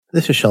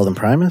This is Sheldon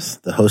Primus,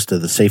 the host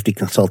of the Safety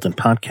Consultant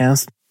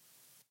Podcast.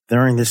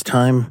 During this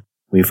time,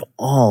 we've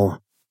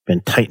all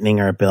been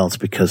tightening our belts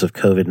because of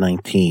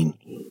COVID-19.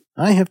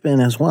 I have been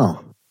as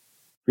well.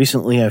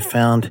 Recently, I've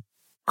found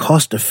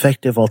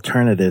cost-effective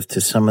alternatives to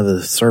some of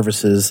the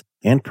services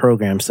and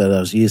programs that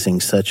I was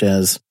using, such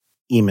as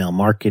email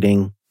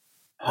marketing,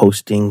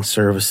 hosting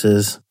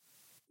services,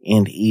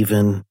 and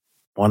even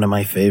one of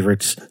my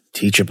favorites,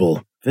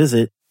 Teachable.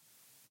 Visit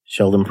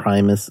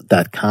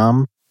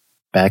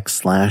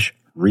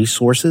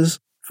sheldonprimus.com/resources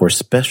for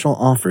special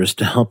offers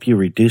to help you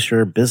reduce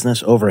your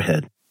business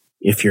overhead.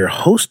 If you're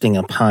hosting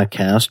a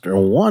podcast or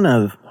want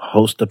to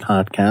host a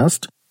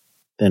podcast,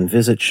 then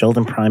visit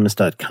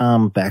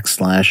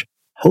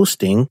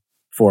sheldonprimus.com/hosting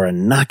for a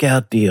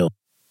knockout deal.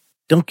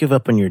 Don't give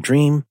up on your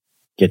dream.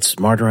 Get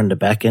smarter on the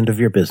back end of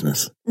your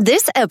business.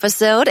 This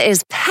episode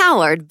is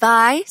powered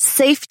by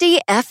Safety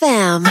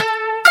FM.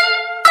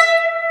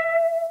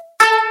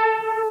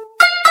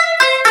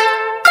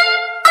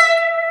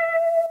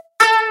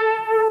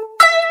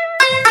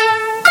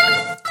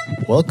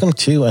 Welcome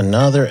to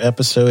another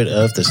episode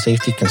of the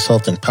Safety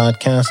Consultant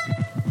Podcast.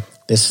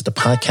 This is the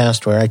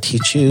podcast where I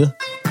teach you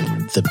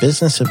the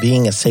business of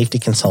being a safety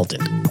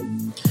consultant.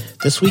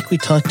 This week we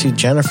talked to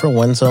Jennifer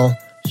Wenzel.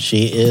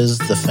 She is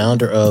the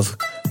founder of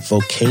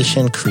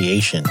Vocation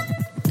Creation.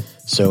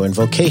 So in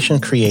Vocation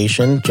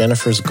Creation,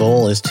 Jennifer's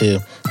goal is to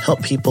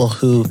help people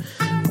who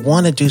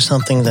want to do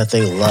something that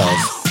they love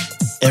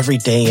every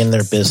day in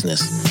their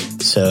business.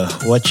 So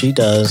what she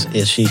does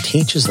is she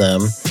teaches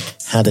them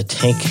how to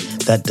take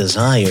that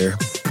desire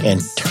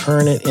and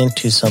turn it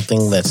into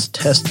something that's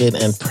tested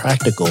and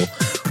practical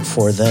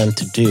for them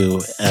to do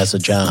as a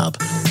job,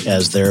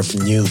 as their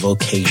new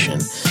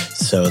vocation.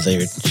 So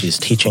she's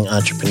teaching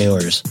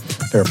entrepreneurs,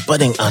 or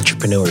budding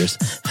entrepreneurs,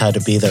 how to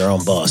be their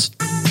own boss.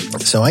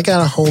 So I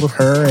got a hold of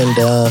her and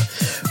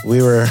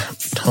we were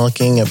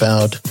talking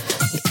about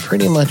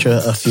pretty much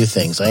a few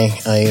things. I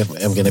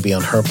am going to be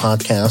on her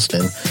podcast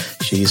and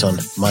she's on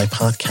my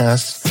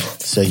podcast.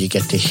 So you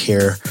get to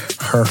hear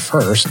her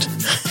first,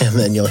 and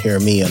then you'll hear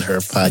me on her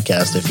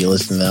podcast if you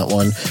listen to that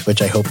one,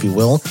 which I hope you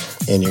will.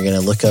 And you're going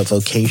to look up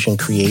Vocation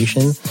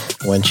Creation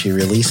when she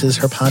releases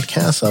her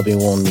podcast. I'll be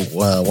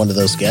one of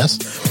those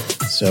guests.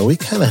 So we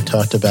kind of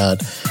talked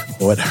about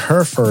what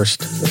her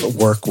first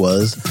work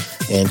was,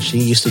 and she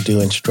used to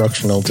do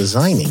instructional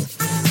designing.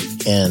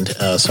 And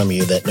some of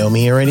you that know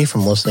me already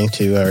from listening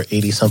to our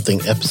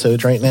 80-something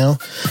episodes right now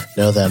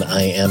know that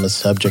I am a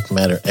subject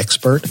matter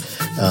expert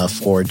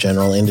for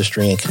general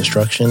industry and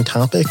construction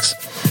topics.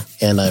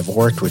 And I've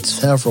worked with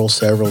several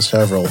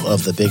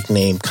of the big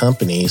name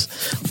companies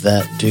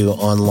that do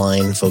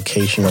online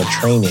vocational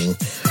training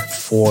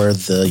for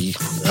the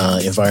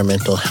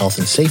environmental health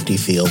and safety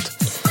field.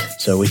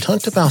 So we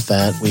talked about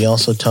that. We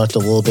also talked a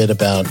little bit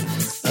about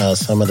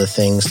some of the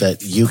things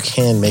that you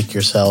can make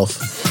yourself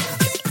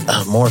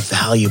more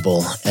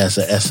valuable as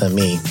a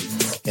SME.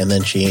 And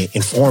then she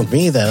informed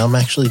me that I'm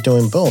actually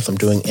doing both. I'm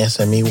doing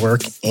SME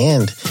work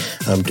and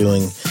I'm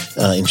doing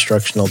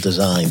instructional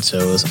design. So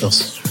it was a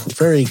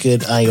very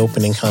good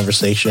eye-opening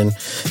conversation.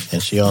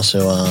 And she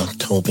also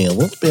told me a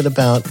little bit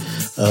about,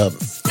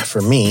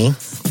 for me,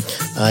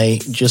 I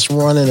just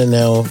wanted to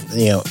know,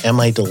 am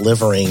I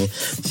delivering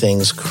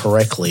things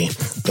correctly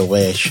the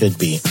way I should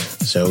be?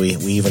 So we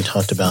even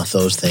talked about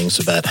those things,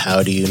 about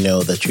how do you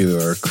know that you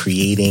are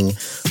creating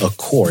a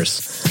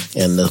course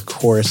and the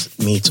course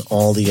meets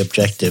all the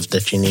objectives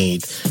that you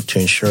need to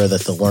ensure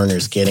that the learner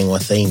is getting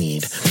what they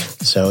need.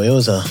 So it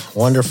was a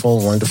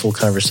wonderful, wonderful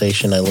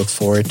conversation. I look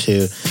forward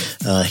to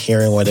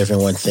hearing what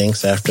everyone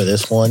thinks after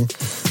this one.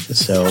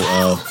 So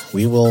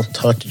we will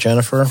talk to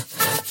Jennifer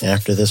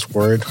after this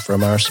word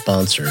from our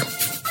sponsor.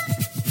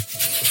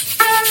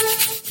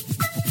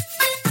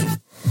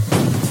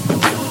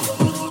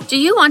 Do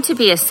you want to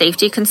be a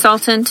safety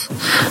consultant?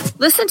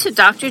 Listen to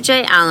Dr.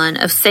 Jay Allen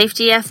of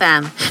Safety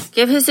FM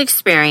give his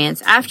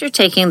experience after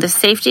taking the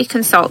Safety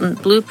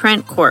Consultant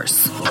Blueprint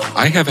course.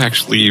 I have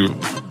actually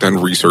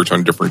done research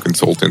on different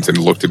consultants and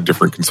looked at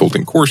different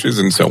consulting courses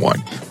and so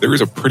on. There is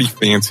a pretty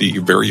fancy,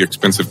 very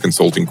expensive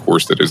consulting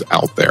course that is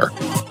out there.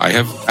 I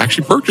have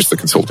actually purchased the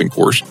consulting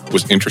course,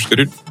 was interested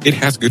in it. It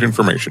has good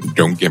information,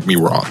 don't get me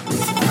wrong.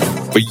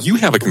 But you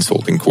have a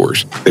consulting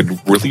course that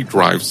really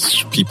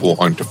drives people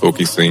onto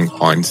focusing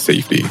on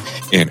safety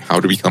and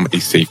how to become a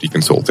safety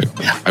consultant.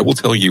 I will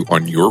tell you,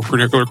 on your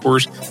particular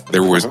course,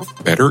 there was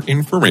better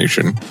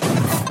information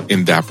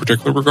in that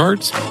particular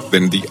regards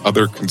than the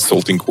other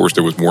consulting course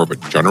that was more of a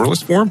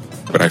generalist form.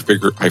 But I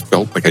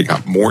felt like I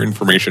got more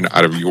information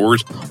out of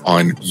yours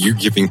on you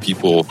giving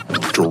people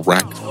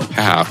direct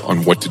path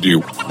on what to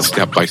do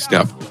step by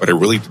step. But I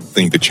really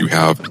think that you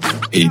have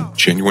a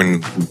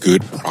genuine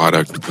good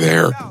product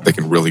there that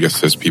can really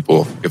assist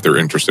people if they're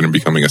interested in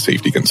becoming a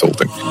safety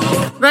consultant.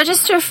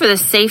 Register for the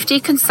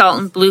Safety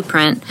Consultant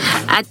Blueprint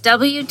at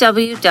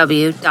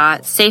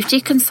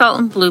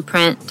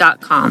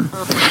www.safetyconsultantblueprint.com.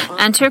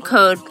 Enter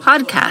code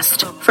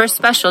PODCAST for a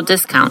special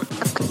discount.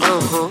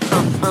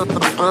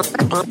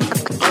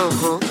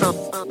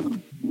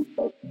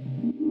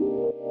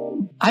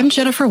 I'm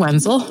Jennifer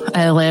Wenzel.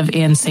 I live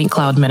in St.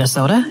 Cloud,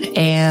 Minnesota,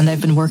 and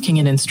I've been working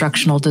in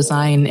instructional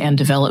design and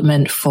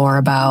development for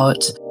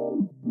about,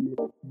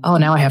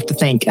 now I have to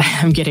think.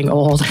 I'm getting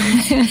old.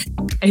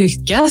 I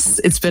guess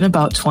it's been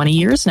about 20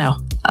 years now.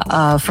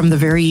 From the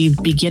very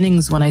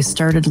beginnings when I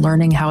started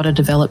learning how to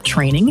develop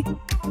training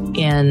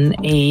in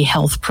a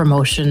health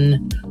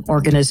promotion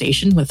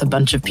organization with a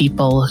bunch of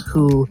people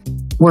who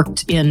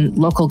worked in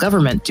local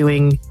government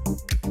doing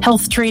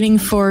health training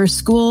for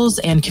schools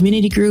and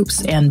community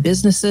groups and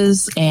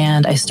businesses.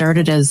 And I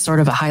started as sort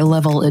of a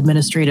high-level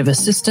administrative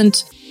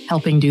assistant,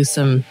 helping do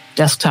some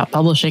desktop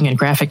publishing and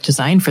graphic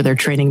design for their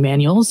training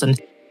manuals. And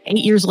 8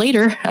 years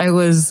later, I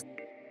was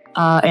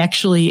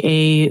actually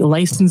a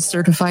licensed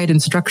certified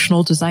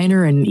instructional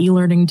designer and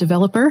e-learning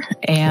developer,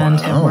 and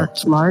have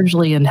worked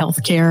largely in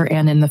healthcare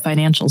and in the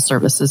financial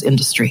services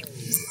industry.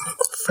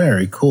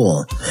 Very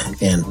cool.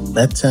 And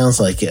that sounds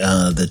like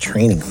the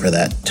training for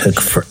that took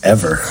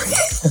forever.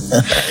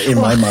 In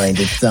my mind,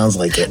 it sounds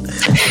like it.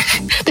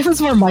 It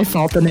was more my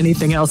fault than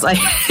anything else.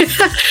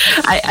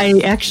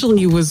 I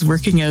actually was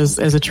working as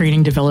a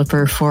training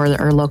developer for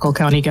our local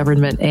county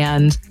government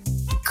and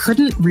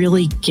couldn't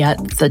really get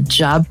the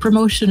job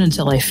promotion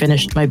until I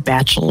finished my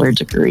bachelor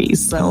degree.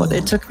 So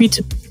it took me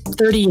to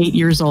 38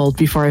 years old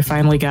before I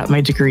finally got my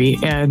degree.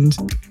 And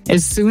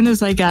as soon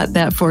as I got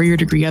that 4-year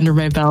degree under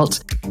my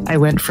belt, I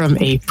went from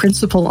a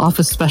principal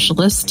office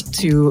specialist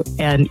to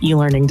an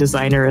e-learning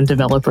designer and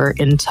developer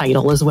in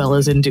title as well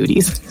as in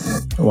duties.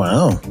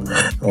 Wow.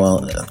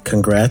 Well,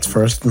 congrats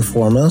first and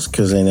foremost,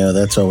 because I know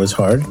that's always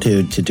hard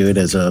to do it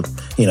as a,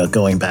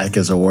 going back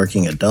as a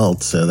working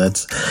adult. So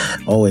that's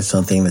always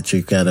something that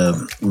you've got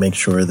to make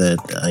sure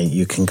that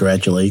you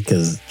congratulate,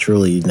 because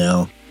truly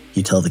now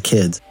you tell the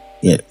kids,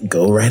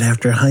 go right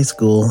after high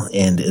school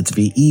and it's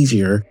be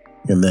easier.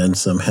 And then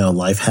somehow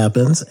life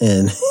happens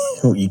and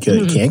you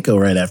can't go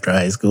right after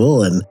high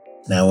school. And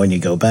now when you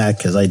go back,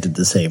 because I did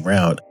the same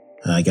route,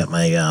 I got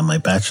my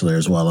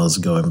bachelor's while I was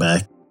going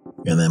back,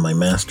 and then my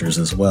master's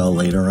as well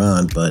later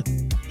on. But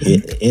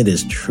it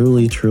is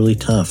truly, truly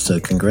tough. So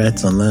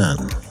congrats on that.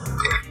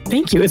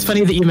 Thank you. It's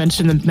funny that you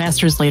mentioned the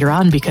master's later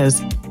on,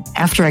 because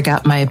after I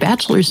got my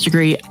bachelor's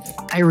degree,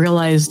 I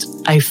realized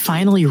I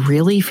finally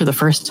really, for the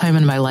first time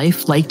in my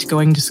life, liked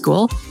going to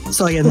school.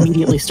 So I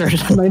immediately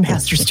started on my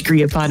master's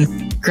degree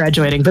upon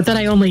graduating. But then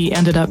I only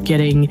ended up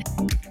getting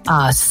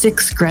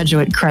 6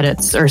 graduate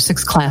credits or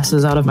 6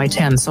 classes out of my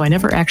 10. So I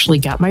never actually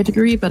got my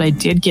degree, but I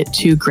did get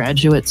 2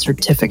 graduate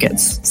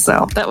certificates.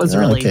 So that was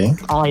really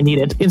all I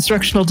needed.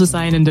 Instructional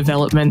design and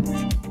development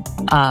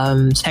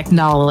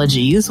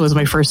technologies was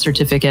my first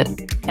certificate.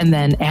 And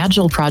then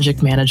Agile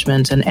project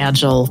management and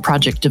Agile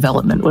project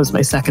development was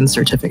my second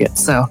certificate.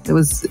 So it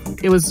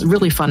was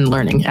really fun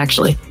learning,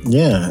 actually.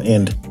 Yeah.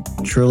 And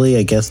truly,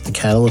 I guess the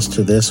catalyst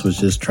to this was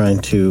just trying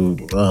to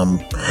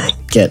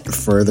get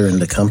further in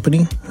the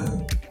company.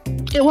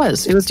 It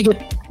was to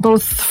get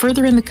both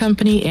further in the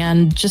company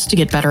and just to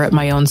get better at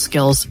my own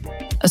skills,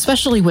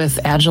 especially with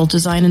Agile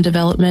design and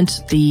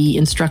development. The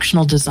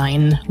instructional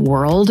design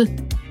world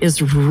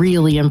is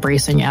really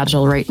embracing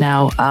Agile right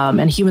now,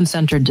 and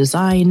human-centered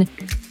design,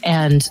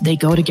 and they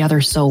go together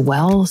so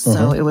well.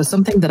 So it was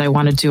something that I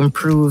wanted to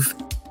improve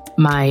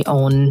my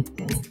own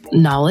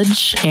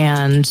knowledge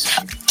and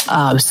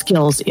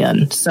skills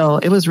in. So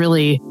it was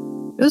really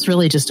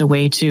just a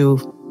way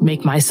to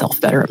make myself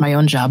better at my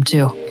own job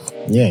too.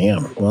 Yeah.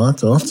 Well,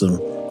 that's awesome.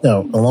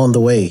 Now, along the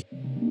way,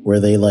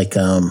 were they like,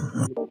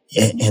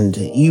 and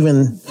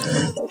even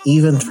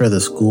for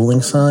the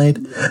schooling side,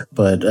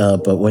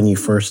 but when you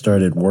first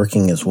started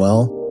working as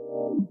well,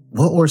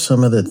 what were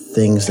some of the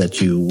things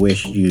that you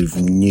wish you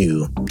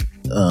knew,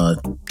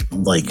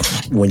 like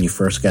when you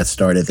first got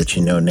started that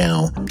you know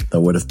now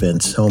that would have been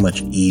so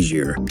much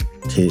easier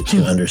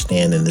to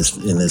understand in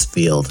this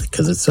field,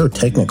 because it's so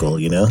technical,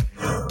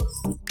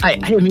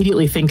 I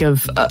immediately think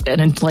of,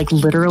 and like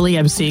literally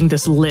I'm seeing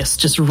this list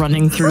just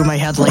running through my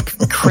head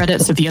like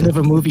credits at the end of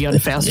a movie on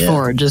fast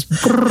forward, just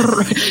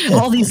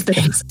all these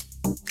things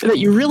that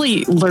you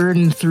really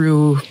learn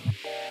through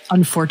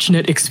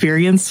unfortunate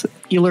experience.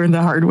 You learn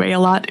the hard way a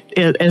lot,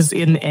 as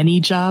in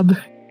any job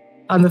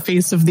on the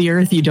face of the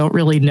earth. You don't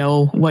really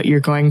know what you're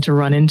going to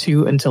run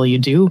into until you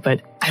do.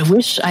 But I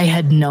wish I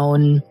had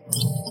known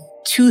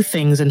 2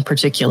 things in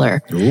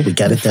particular. Ooh, we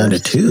got it down to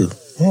 2.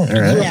 Yeah, all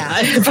right. Yeah,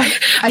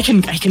 I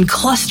can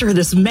cluster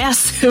this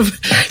massive,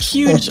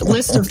 huge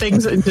list of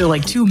things into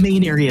like 2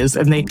 main areas,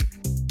 and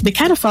they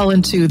kind of fall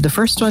into the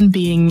first one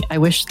being, I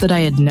wish that I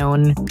had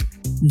known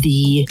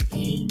the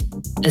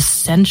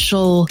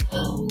essential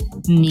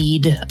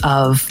need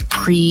of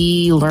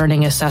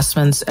pre-learning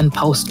assessments and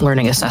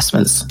post-learning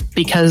assessments,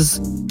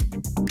 because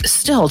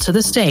still to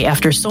this day,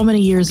 after so many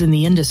years in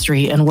the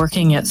industry and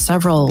working at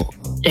several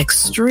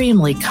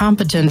extremely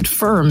competent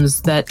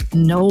firms that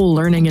know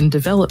learning and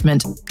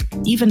development,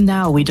 even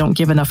now we don't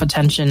give enough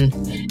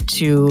attention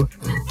to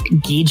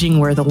gauging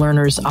where the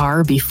learners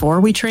are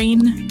before we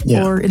train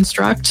or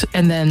instruct,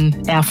 and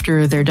then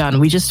after they're done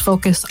we just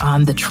focus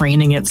on the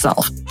training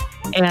itself.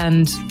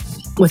 And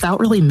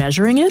without really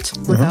measuring it,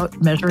 without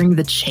measuring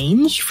the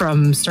change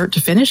from start to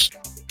finish,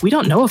 we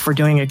don't know if we're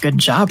doing a good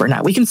job or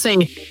not. We can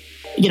say,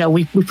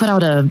 we put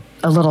out a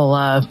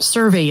little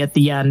survey at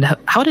the end.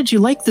 How did you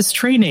like this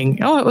training?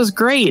 Oh, it was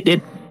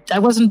great. I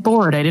wasn't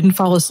bored. I didn't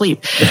fall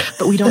asleep.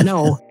 But we don't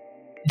know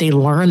they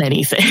learn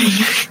anything.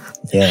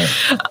 Yeah.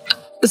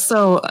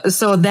 So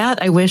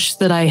that I wish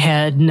that I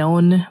had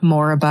known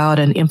more about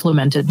and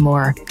implemented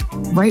more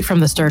right from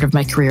the start of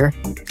my career.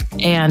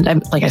 And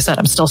like I said,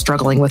 I'm still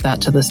struggling with that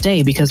to this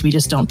day because we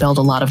just don't build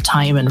a lot of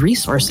time and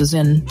resources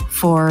in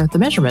for the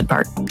measurement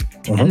part.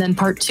 And then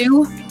part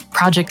 2,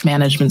 project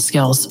management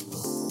skills.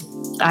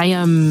 I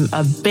am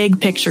a big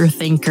picture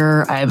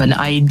thinker. I'm an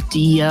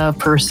idea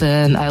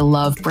person. I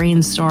love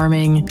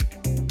brainstorming.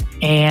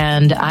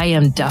 And I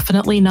am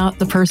definitely not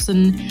the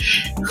person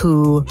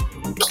who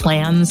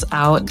plans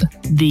out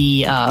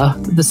the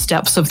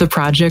steps of the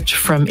project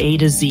from A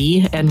to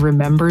Z and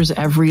remembers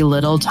every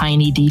little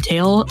tiny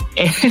detail.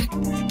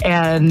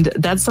 And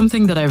that's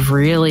something that I've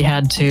really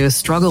had to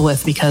struggle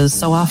with because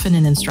so often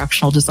in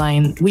instructional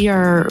design, we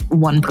are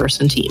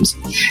one-person teams.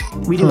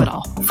 We do it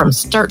all from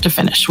start to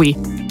finish. We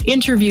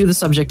interview the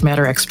subject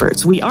matter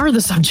experts. We are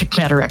the subject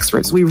matter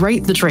experts. We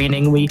write the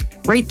training. We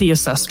write the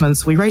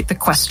assessments. We write the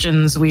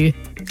questions. We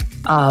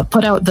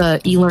put out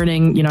the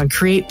e-learning,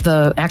 create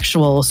the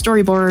actual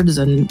storyboards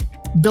and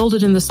build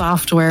it in the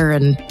software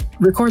and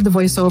record the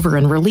voiceover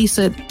and release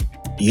it.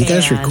 You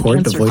guys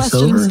record the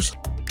voiceovers?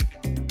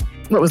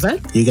 What was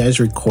that? You guys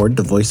record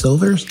the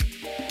voiceovers?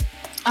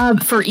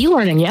 For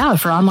e-learning, yeah.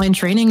 For online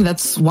training,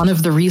 that's one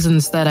of the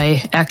reasons that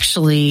I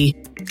actually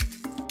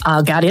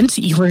got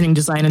into e-learning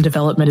design and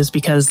development is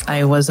because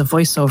I was a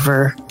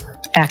voiceover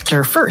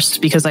actor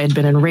first because I had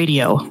been in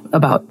radio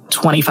about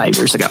 25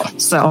 years ago.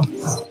 So, all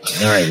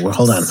right, well,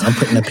 hold on. I'm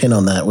putting a pin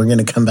on that. We're going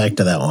to come back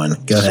to that one.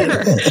 Go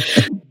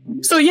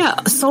ahead. So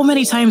yeah, so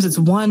many times it's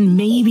one,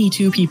 maybe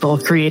two people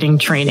creating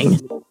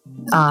training,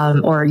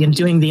 or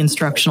doing the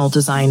instructional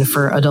design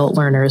for adult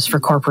learners, for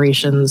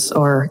corporations,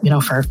 or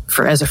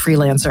for as a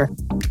freelancer.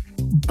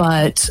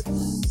 But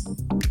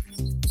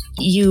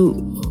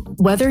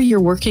whether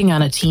you're working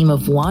on a team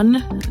of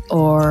 1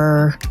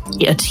 or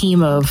a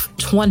team of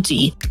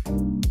 20,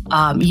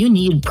 you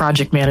need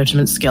project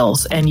management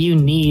skills and you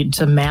need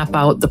to map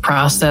out the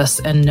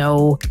process and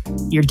know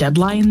your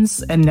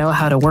deadlines and know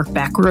how to work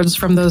backwards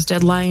from those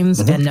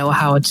deadlines and know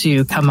how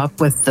to come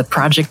up with the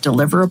project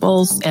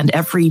deliverables and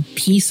every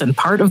piece and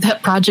part of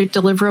that project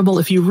deliverable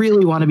if you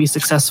really want to be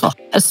successful,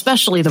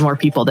 especially the more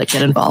people that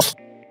get involved.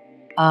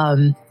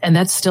 And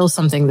that's still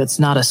something that's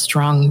not a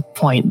strong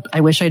point. I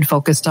wish I'd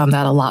focused on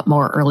that a lot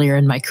more earlier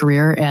in my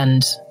career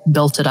and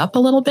built it up a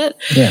little bit.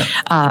 Yeah.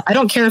 I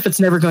don't care if it's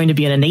never going to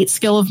be an innate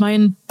skill of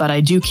mine, but I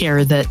do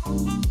care that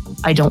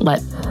I don't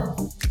let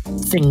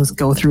things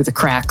go through the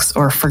cracks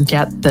or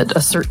forget that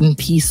a certain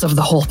piece of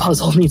the whole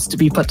puzzle needs to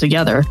be put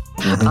together.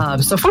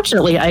 So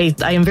fortunately, I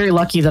am very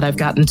lucky that I've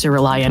gotten to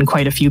rely on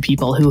quite a few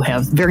people who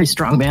have very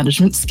strong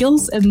management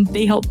skills, and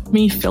they help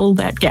me fill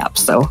that gap.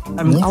 So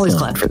I'm always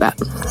glad for that.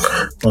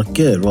 Well,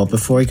 good. Well,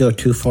 before I go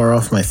too far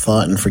off my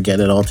thought and forget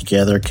it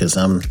altogether, because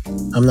I'm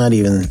not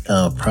even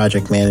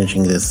project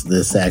managing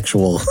this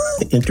actual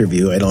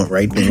interview. I don't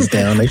write things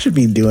down. I should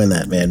be doing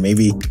that, man.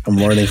 Maybe I'm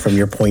learning from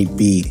your point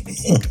B.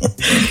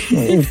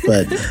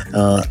 But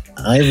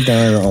I've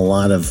done a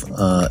lot of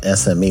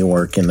SME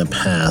work in the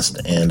past,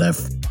 and I've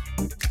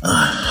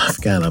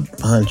got a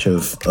bunch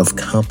of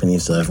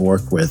companies that I've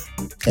worked with,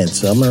 and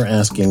some are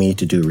asking me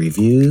to do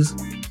reviews,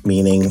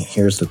 meaning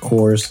here's the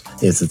course,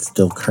 is it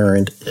still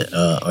current,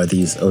 are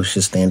these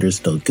OSHA standards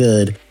still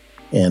good,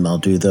 and I'll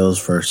do those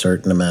for a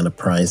certain amount of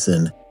price,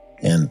 and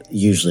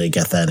usually I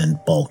get that in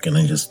bulk, and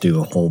I just do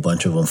a whole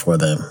bunch of them for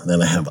them.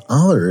 Then I have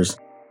others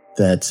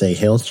that say,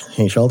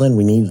 hey Sheldon,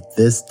 we need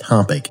this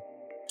topic.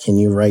 Can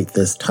you write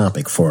this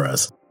topic for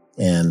us?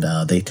 And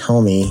they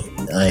tell me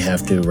I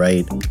have to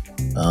write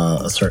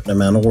a certain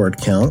amount of word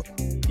count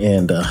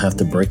and have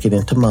to break it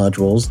into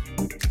modules.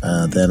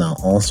 Then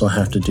I'll also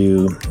have to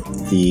do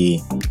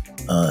the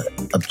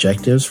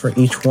objectives for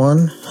each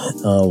one.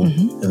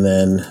 And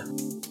then,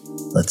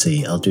 let's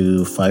see, I'll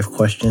do 5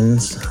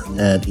 questions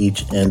at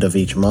each end of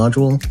each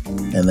module.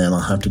 And then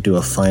I'll have to do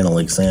a final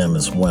exam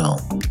as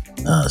well.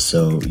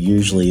 So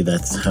usually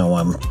that's how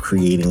I'm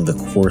creating the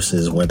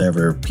courses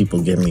whenever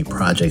people give me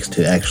projects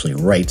to actually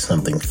write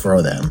something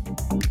for them.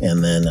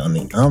 And then on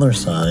the other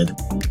side,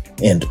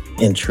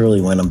 and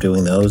truly when I'm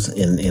doing those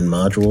in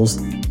modules,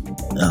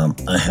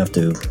 I have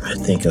to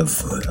think of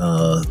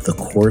the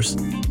course,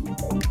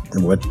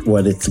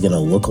 what it's going to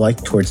look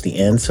like towards the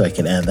end so I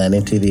can add that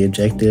into the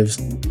objectives.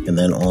 And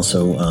then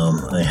also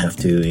I have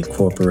to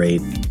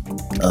incorporate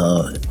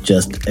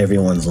just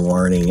everyone's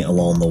learning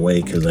along the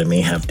way, because I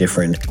may have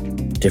different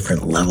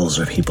levels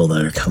of people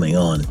that are coming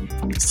on.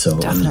 So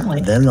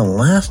then the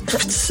last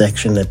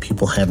section that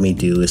people have me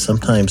do is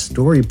sometimes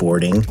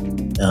storyboarding,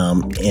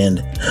 and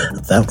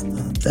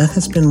that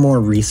has been more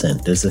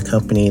recent. There's a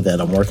company that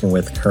I'm working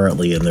with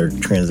currently, and they're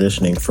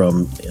transitioning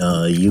from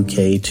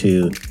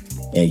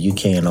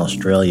UK and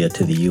Australia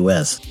to the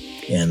US.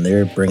 and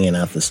they're bringing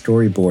out the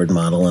storyboard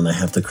model, and I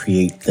have to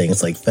create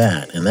things like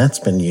that. And that's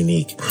been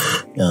unique.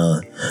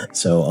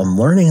 So I'm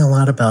learning a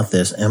lot about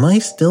this. Am I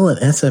still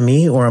at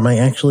SME, or am I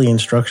actually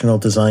instructional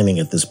designing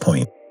at this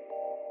point?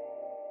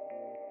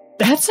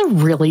 That's a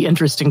really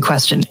interesting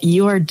question.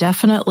 You are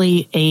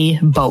definitely a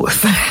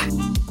both.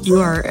 You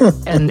are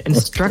an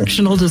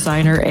instructional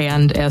designer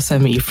and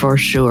SME for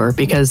sure,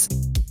 because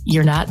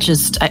you're not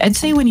just, I'd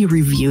say when you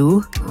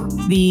review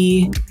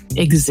the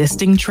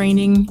existing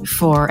training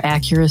for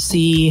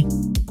accuracy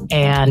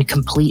and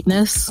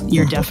completeness,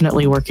 you're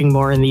definitely working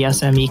more in the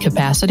SME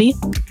capacity.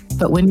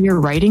 But when you're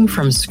writing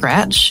from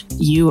scratch,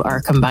 you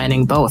are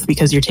combining both,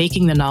 because you're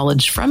taking the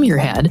knowledge from your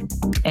head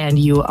and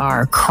you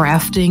are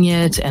crafting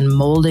it and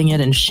molding it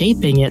and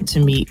shaping it to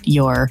meet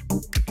your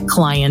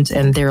client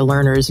and their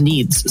learners'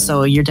 needs.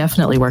 So you're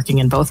definitely working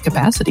in both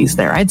capacities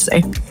there, I'd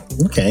say.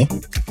 Okay.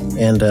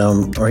 And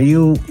are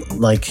you,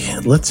 like,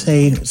 let's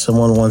say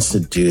someone wants to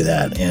do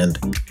that, and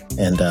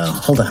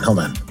hold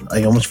on.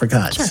 I almost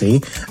forgot. Sure.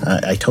 See,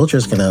 I told you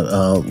I was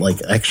going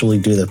to actually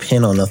do the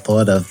pin on the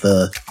thought of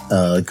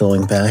the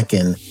going back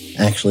and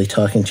actually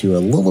talking to you a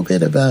little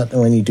bit about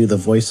when you do the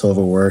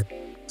voiceover work.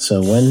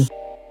 So when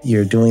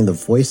you're doing the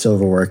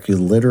voiceover work,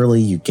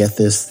 you get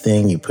this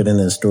thing, you put in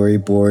a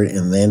storyboard,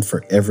 and then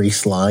for every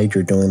slide,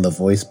 you're doing the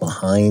voice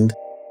behind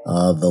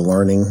the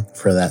learning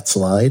for that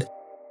slide.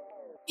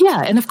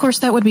 Yeah, and of course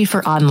that would be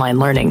for online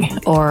learning,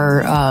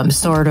 or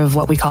sort of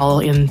what we call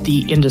in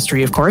the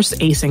industry, of course,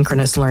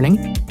 asynchronous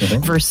learning,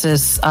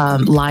 versus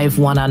live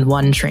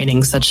one-on-one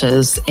training, such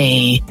as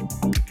a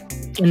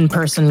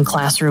in-person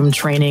classroom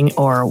training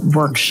or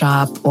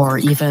workshop, or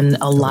even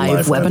a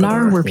live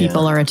webinar where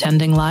people are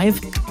attending live.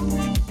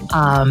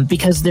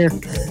 Because they're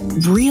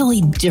really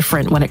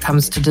different when it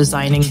comes to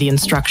designing the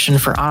instruction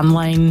for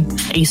online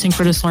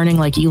asynchronous learning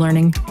like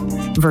e-learning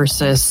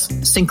versus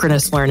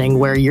synchronous learning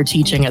where you're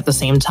teaching at the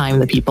same time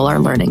that people are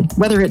learning,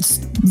 whether it's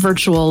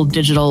virtual,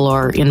 digital,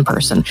 or in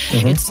person.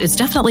 It's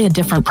definitely a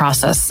different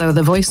process. So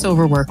the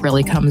voiceover work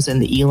really comes in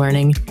the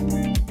e-learning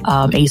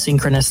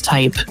asynchronous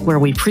type, where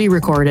we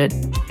pre-record it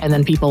and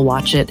then people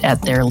watch it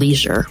at their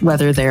leisure,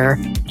 whether they're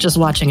just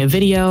watching a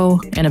video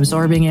and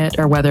absorbing it,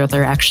 or whether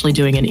they're actually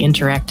doing an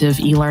interactive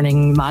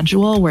e-learning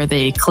module where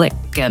they click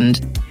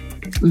and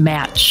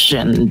match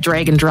and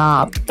drag and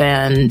drop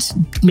and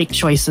make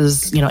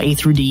choices, A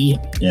through D.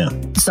 Yeah.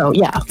 So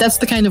yeah, that's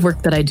the kind of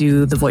work that I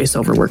do the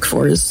voiceover work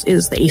for, is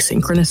the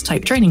asynchronous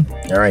type training.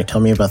 All right.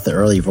 Tell me about the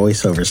early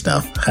voiceover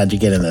stuff. How'd you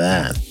get into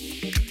that?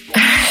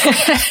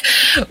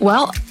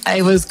 Well,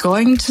 I was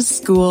going to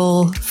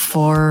school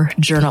for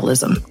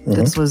journalism.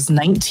 This was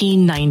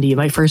 1990,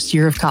 my first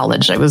year of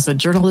college. I was a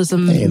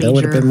journalism major. That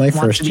would have been my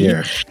first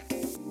year.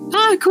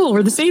 Ah, cool.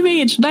 We're the same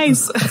age.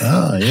 Nice.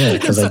 Oh, yeah,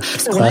 because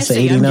so class of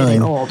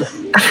 89. Old.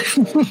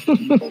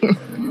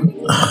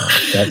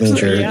 That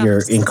means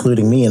you're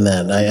including me in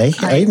that.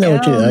 I know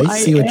I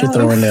see what you're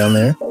throwing down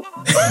there.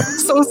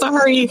 So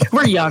sorry.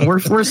 We're young.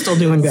 We're still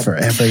doing good.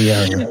 Forever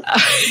young.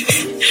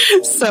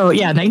 So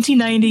yeah,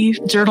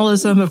 1990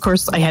 journalism. Of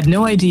course, I had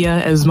no idea,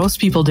 as most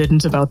people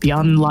didn't, about the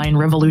online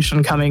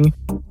revolution coming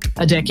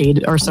a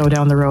decade or so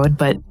down the road.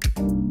 But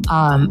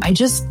I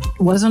just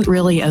wasn't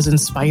really as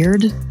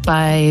inspired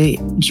by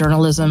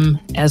journalism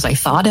as I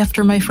thought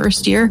after my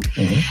first year.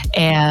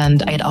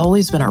 And I had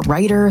always been a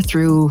writer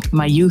through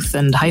my youth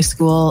and high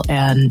school,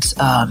 and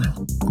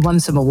won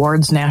some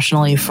awards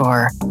nationally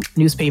for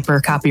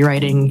newspaper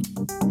copywriting.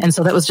 And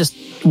so that was just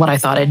what I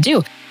thought I'd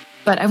do.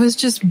 But I was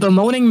just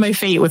bemoaning my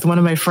fate with one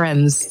of my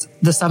friends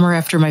the summer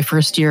after my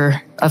first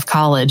year of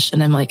college.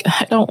 And I'm like,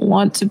 I don't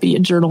want to be a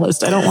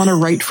journalist. I don't want to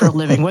write for a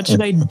living. What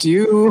should I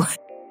do?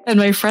 And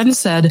my friend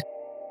said,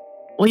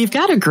 well, you've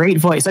got a great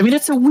voice. I mean,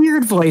 it's a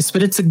weird voice,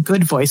 but it's a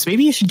good voice.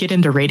 Maybe you should get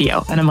into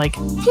radio. And I'm like,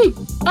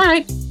 all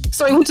right.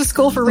 So I went to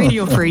school for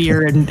radio for a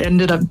year and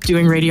ended up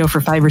doing radio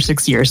for 5 or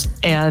 6 years,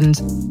 and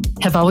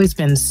have always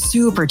been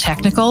super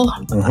technical.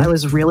 I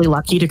was really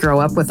lucky to grow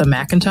up with a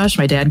Macintosh.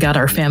 My dad got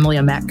our family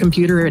a Mac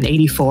computer in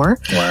 '84,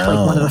 like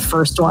one of the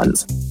first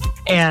ones.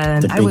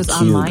 And I was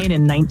online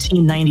in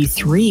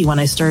 1993 when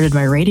I started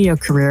my radio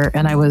career,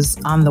 and I was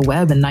on the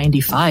web in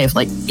 95,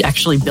 like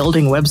actually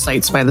building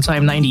websites by the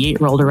time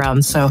 98 rolled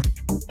around. So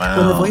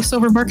when the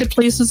voiceover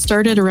marketplaces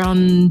started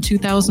around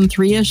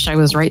 2003-ish, I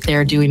was right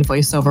there doing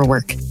voiceover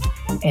work.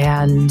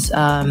 And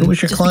who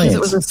was your clients? Because it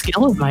was a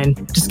skill of mine,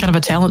 just kind of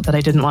a talent that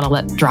I didn't want to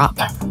let drop.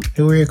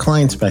 Who were your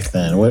clients back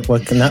then? What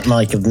not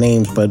like of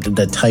names, but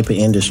the type of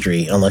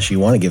industry, unless you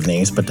want to give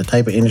names, but the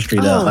type of industry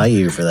that hire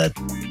you for that.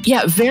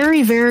 Yeah,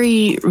 very,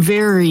 very,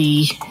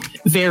 very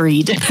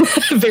varied,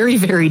 very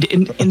varied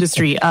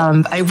industry.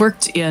 I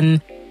worked in,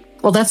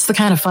 well, that's the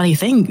kind of funny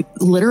thing.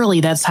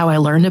 Literally, that's how I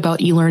learned about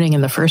e-learning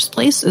in the first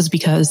place, is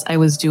because I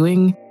was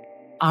doing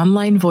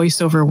online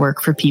voiceover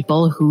work for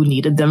people who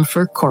needed them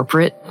for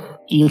corporate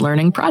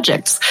e-learning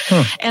projects.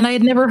 And I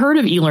had never heard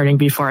of e-learning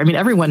before. I mean,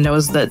 everyone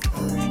knows that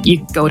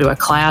you go to a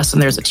class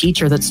and there's a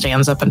teacher that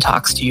stands up and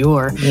talks to you,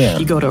 or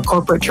you go to a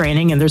corporate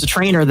training and there's a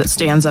trainer that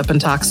stands up and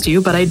talks to you.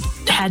 But I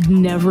had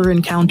never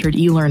encountered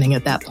e-learning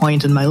at that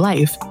point in my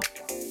life.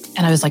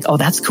 And I was like, oh,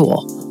 that's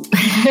cool.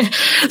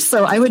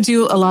 So I would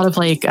do a lot of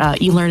like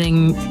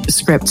e-learning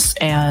scripts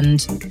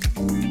and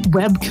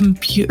web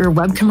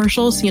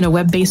commercials,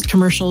 web-based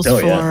commercials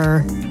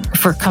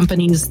for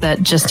companies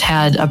that just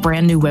had a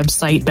brand new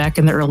website back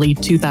in the early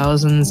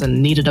 2000s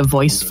and needed a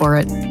voice for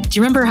it. Do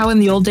you remember how in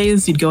the old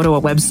days you'd go to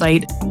a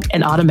website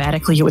and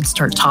automatically it would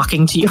start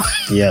talking to you?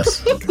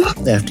 Yes.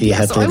 After you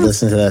had to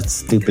listen to that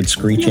stupid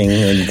screeching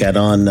and you got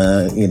on,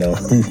 the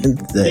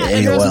AOL.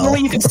 There was no way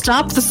you could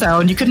stop the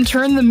sound. You couldn't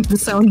turn the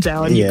sound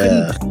down.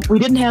 We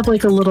didn't have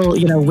like a little,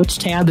 which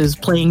tab is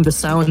playing the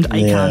sound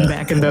icon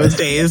back in those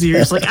days. You're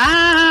just like,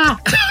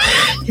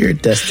 You're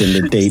destined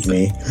to date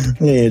me.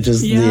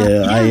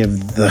 I am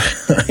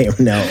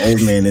now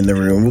old man in the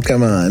room.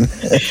 Come on.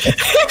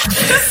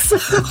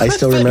 I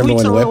still remember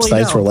when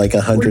websites were like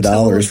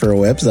 $100 for a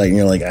website, and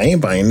you're like, I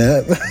ain't buying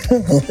that.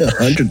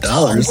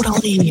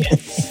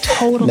 $100.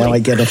 Totally. Now I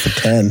get it for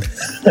 10.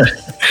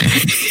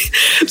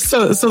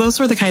 So those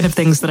were the kind of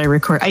things that I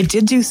record. I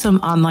did do some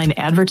online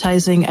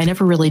advertising. I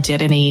never really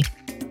did any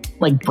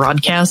like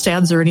broadcast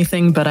ads or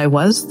anything, but I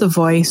was the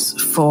voice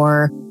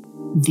for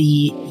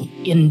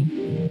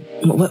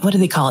what do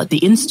they call it? The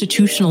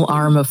institutional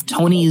arm of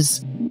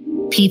Tony's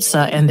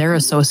Pizza and their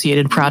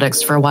associated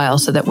products for a while,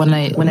 so that when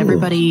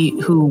everybody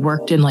who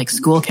worked in like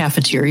school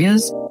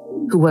cafeterias,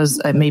 who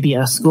was maybe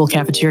a school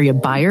cafeteria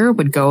buyer,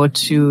 would go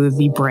to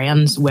the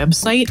brand's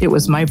website, it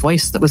was my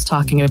voice that was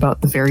talking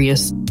about the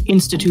various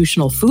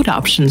institutional food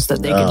options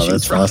that they could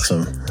choose from. That's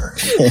awesome.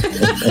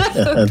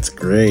 That's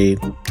great.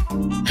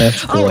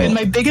 That's cool. Oh, and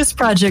my biggest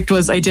project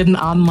was I did an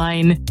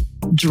online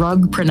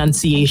drug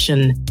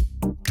pronunciation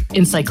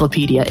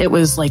encyclopedia. It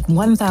was like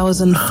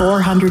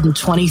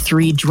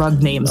 1,423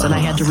 drug names, and I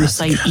had to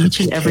recite each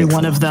and every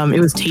one of them. It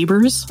was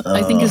Taber's,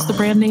 I think is the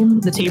brand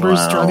name, the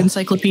Taber's Drug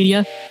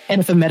Encyclopedia. And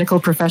if a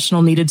medical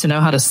professional needed to know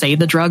how to say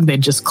the drug,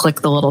 they'd just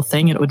click the little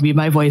thing, and it would be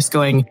my voice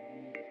going,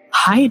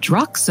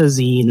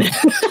 hydroxyzine.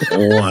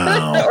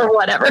 Wow. Or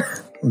whatever.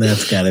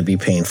 That's got to be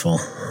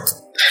painful.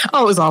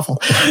 Oh, it was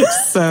awful.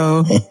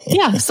 So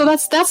so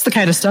that's the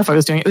kind of stuff I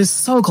was doing. It was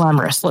so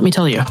glamorous, let me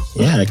tell you.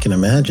 Yeah, I can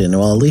imagine.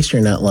 Well, at least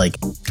you're not like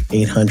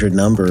 800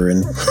 number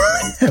and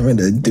having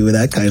to do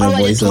that kind of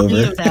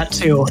voiceover. I that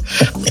too.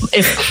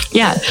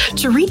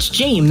 To reach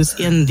James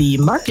in the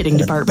marketing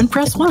department,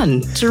 press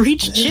 1. To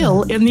reach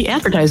Jill in the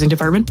advertising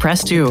department,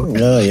 press 2.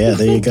 Oh yeah,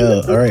 there you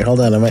go. All right, hold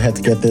on. I might have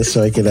to get this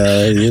so I could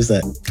use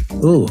that.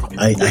 Ooh,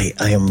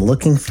 I am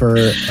looking for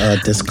a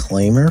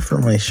disclaimer for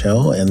my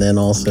show, and then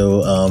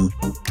also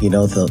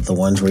the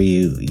ones where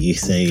you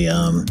say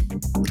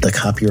the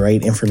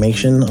copyright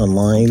information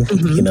online.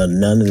 Mm-hmm.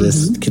 None of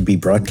this could be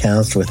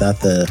broadcast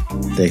without the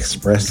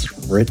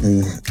express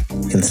written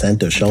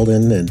consent of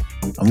Sheldon, and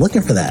I'm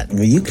looking for that.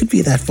 You could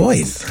be that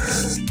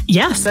voice.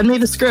 Yeah, send me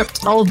the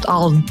script. I'll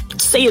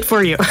say it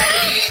for you.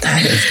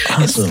 That is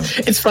awesome.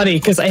 It's funny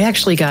because I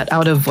actually got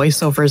out of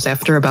voiceovers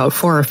after about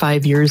 4 or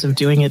 5 years of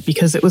doing it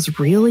because it was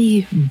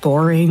really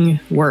boring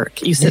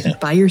work. You sit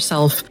by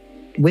yourself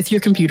with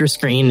your computer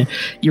screen,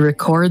 you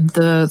record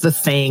the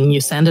thing,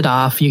 you send it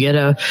off, you get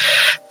a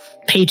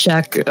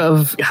paycheck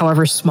of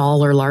however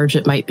small or large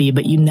it might be,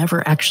 but you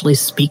never actually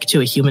speak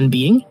to a human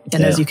being.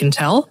 And as you can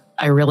tell,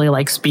 I really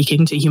like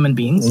speaking to human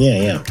beings.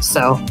 Yeah.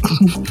 So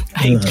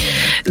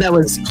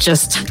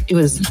it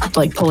was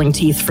like pulling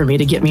teeth for me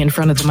to get me in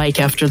front of the mic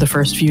after the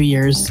first few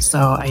years. So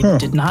I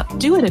did not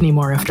do it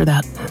anymore after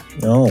that.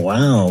 Oh,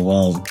 wow.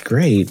 Well,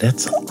 great.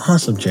 That's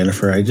awesome,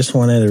 Jennifer. I just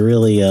wanted to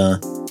really,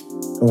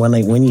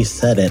 when you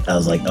said it, I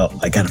was like, oh,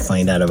 I got to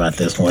find out about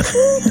this one.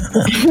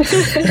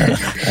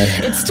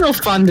 It's still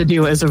fun to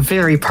do as a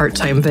very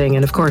part-time thing.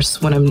 And of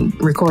course, when I'm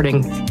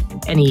recording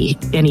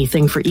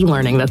anything for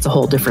e-learning, that's a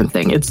whole different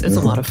thing. It's a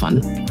lot of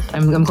fun.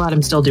 I'm glad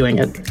I'm still doing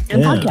it.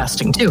 And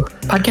podcasting too.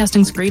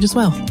 Podcasting's great as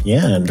well.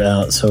 Yeah.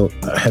 And so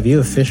have you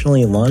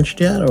officially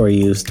launched yet, or are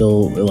you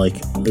still like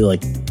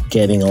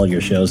getting all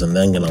your shows and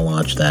then going to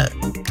launch that?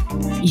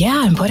 Yeah,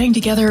 I'm putting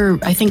together,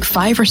 I think,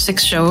 5 or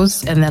 6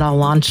 shows, and then I'll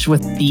launch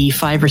with the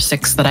 5 or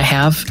 6 that I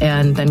have,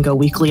 and then go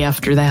weekly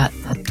after that.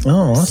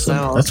 Oh, awesome.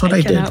 So that's what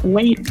I did. Cannot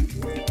wait.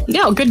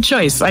 Yeah, good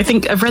choice. I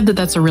think I've read that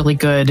that's a really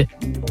good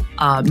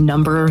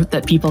number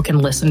that people can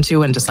listen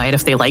to and decide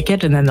if they like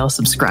it, and then they'll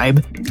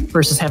subscribe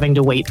versus having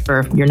to wait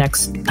for your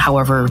next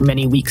however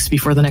many weeks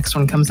before the next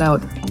one comes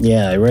out.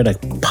 Yeah, I read a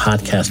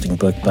podcasting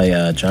book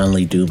by John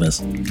Lee Dumas,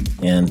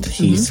 and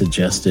he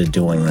suggested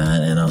doing that,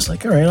 and I was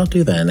like, all right, I'll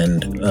do that.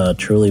 And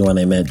truly, when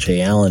I met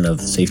Jay Allen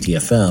of Safety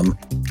FM,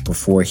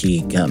 before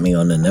he got me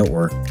on the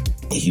network,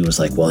 he was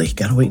like, well, you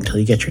got to wait until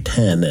you get your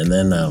 10, and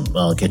then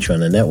I'll get you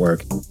on the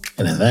network.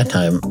 And at that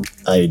time,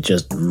 I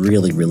just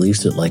really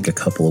released it like a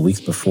couple of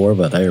weeks before,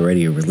 but I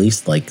already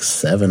released like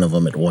 7 of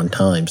them at one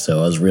time. So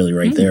I was really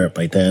right there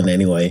by then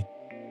anyway,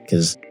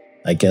 because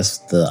I guess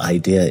the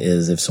idea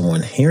is if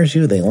someone hears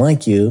you, they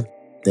like you,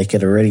 they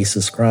could already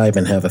subscribe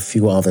and have a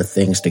few other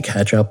things to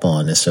catch up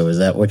on. So is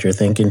that what you're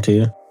thinking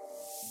too?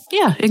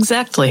 Yeah,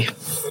 exactly.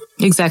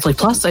 Exactly.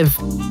 Plus, I've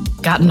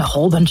gotten a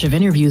whole bunch of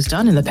interviews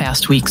done in the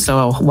past week,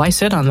 so why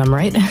sit on them,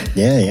 right?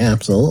 Yeah,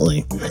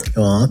 absolutely.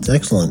 Well, that's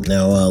excellent.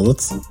 Now,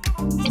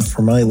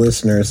 for my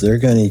listeners, they're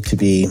going to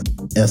be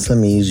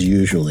SMEs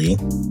usually,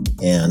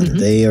 and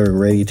they are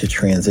ready to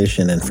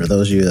transition. And for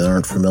those of you that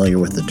aren't familiar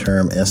with the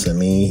term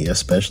SME,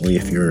 especially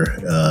if you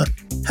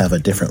have a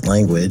different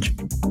language,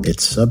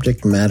 it's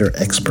subject matter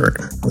expert.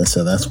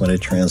 So that's what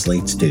it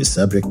translates to,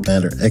 subject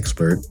matter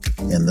expert.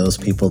 And those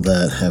people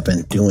that have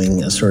been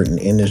doing a certain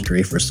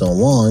industry for so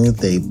long,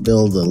 they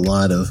build a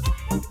lot of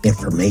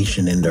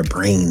information in their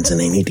brains and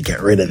they need to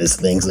get rid of this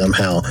thing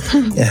somehow.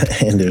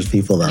 And there's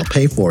people that'll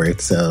pay for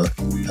it. So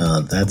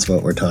that's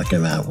what we're talking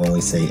about when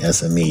we say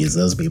SMEs,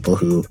 those people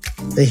who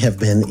they have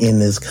been in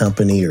this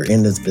company or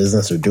in this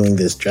business or doing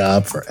this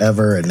job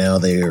forever. And now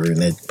they are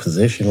in a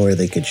position where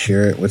they could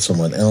share it with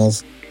someone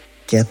else,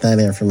 get that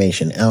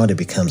information out. It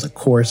becomes a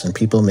course and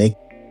people make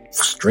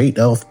straight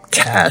off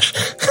cash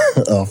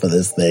off of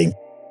this thing.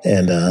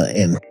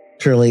 And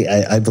truly,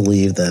 I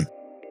believe that,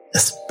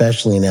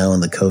 especially now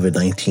in the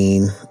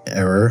COVID-19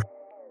 era,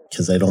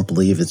 because I don't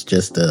believe it's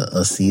just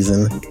a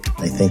season.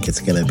 I think it's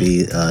going to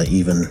be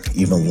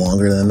even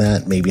longer than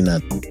that. Maybe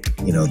not,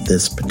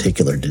 this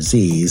particular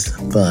disease,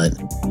 but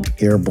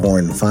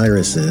airborne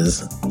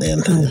viruses.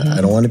 And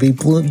I don't want to be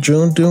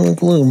doom and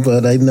gloom,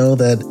 but I know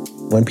that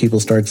when people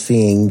start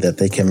seeing that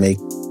they can make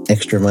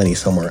extra money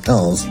somewhere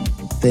else,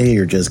 they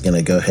are just going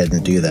to go ahead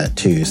and do that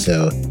too.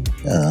 So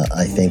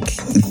I think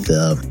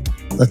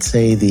let's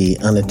say the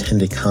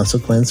unintended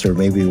consequence, or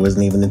maybe it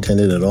wasn't even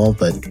intended at all,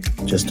 but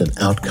just an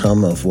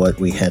outcome of what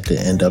we had to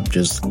end up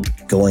just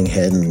going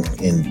ahead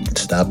and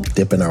stop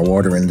dipping our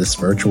water in this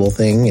virtual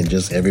thing and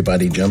just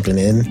everybody jumping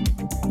in.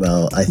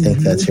 Well, I think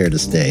that's here to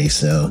stay.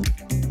 So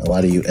a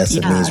lot of you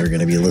SMEs are going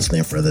to be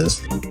listening for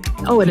this.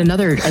 Oh, and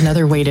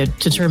another way to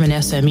determine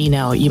SME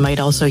now, you might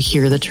also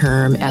hear the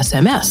term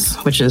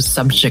SMS, which is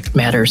subject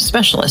matter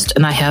specialist.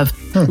 And I have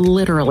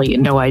literally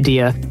no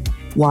idea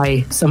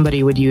why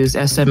somebody would use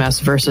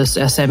SMS versus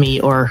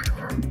SME or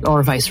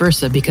vice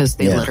versa, because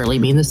they literally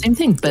mean the same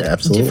thing.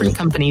 But different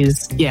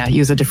companies,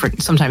 use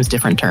sometimes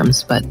different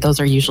terms. But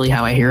those are usually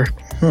how I hear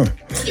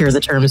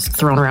the terms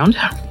thrown around.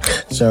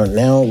 So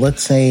now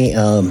let's say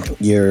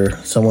you're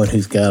someone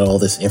who's got all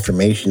this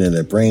information in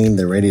their brain.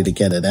 They're ready to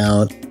get it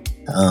out.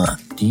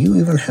 Do you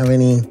even have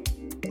any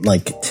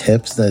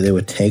tips that it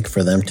would take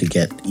for them to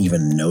get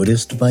even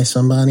noticed by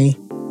somebody?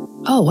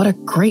 Oh, what a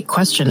great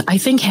question. I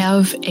think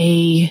have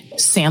a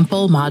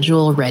sample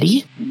module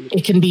ready.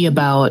 It can be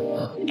about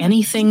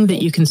anything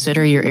that you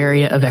consider your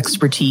area of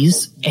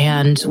expertise.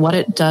 And what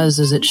it does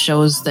is it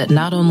shows that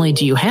not only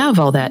do you have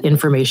all that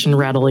information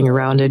rattling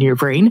around in your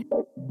brain,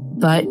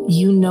 but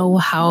you know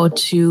how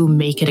to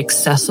make it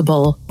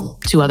accessible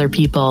to other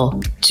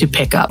people to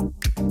pick up.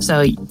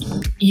 So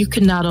you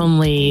can not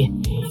only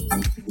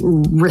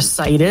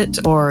recite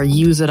it or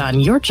use it on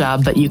your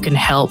job, but you can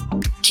help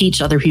teach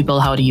other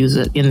people how to use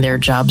it in their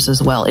jobs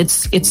as well.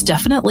 It's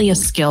definitely a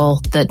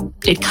skill that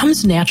it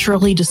comes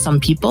naturally to some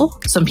people.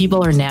 Some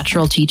people are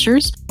natural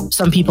teachers.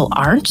 Some people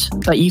aren't,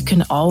 but you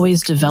can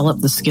always develop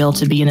the skill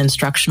to be an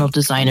instructional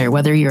designer,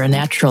 whether you're a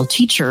natural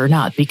teacher or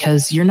not,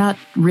 because you're not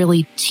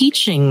really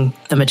teaching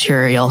the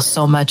material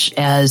so much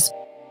as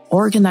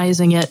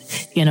organizing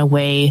it in a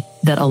way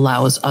that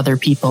allows other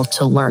people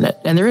to learn it.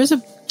 And there is a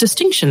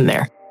distinction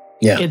there.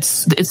 Yeah.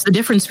 It's the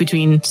difference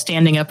between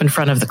standing up in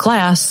front of the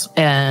class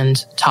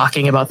and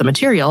talking about the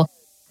material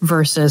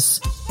versus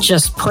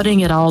just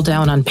putting it all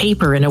down on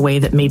paper in a way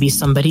that maybe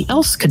somebody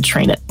else could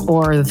train it,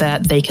 or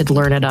that they could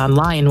learn it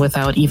online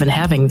without even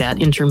having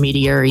that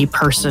intermediary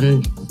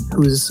person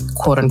who's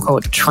quote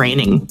unquote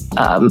training,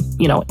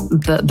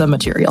 the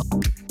material.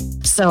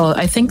 So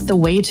I think the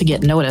way to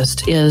get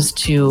noticed is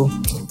to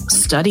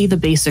study the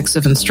basics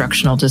of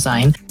instructional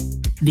design.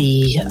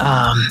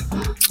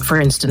 For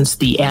instance,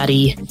 the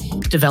ADDIE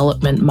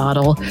development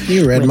model.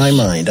 You read my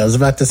mind. I was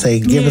about to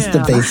say, give us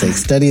the basics,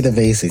 study the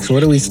basics.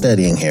 What are we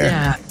studying here?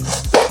 Yeah.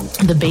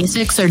 The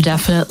basics are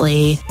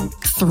definitely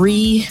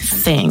three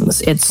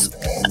things. It's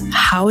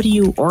how do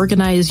you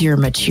organize your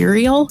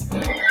material?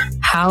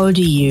 How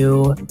do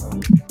you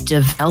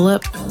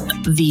develop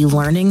the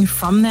learning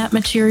from that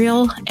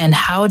material? And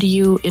how do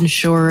you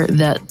ensure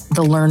that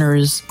the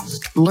learners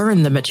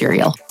learn the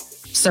material?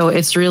 So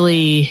it's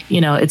really,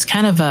 it's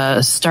kind of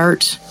a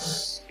start,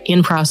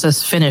 in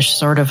process, finish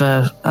sort of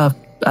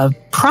a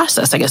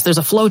process, I guess. There's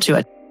a flow to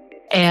it.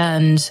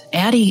 And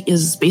ADDIE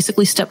is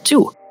basically step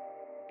 2.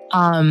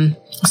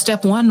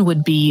 Step 1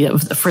 would be,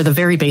 for the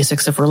very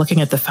basics, if we're looking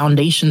at the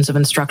foundations of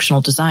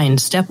instructional design,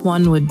 step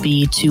 1 would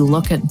be to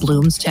look at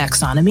Bloom's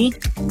taxonomy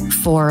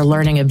for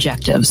learning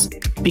objectives,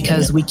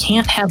 because we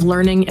can't have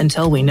learning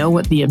until we know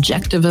what the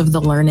objective of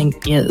the learning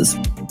is.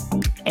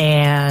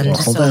 And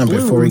hold on,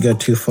 before we go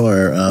too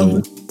far,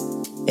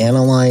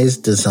 analyze,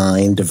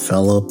 design,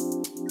 develop,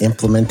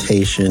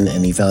 implementation,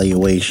 and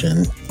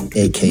evaluation,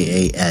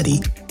 aka ADDIE.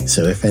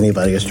 So if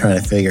anybody is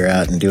trying to figure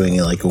out and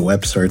doing like a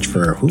web search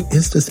for who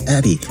is this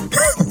Eddie,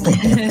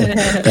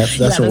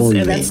 that's what we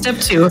mean. That's step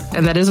 2,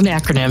 and that is an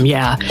acronym.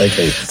 Yeah.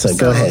 Okay, so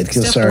go ahead.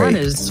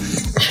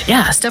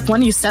 Step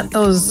 1, you set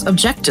those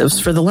objectives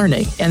for the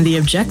learning, and the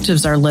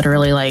objectives are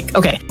literally like,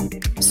 okay,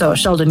 so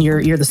Sheldon,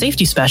 you're the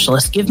safety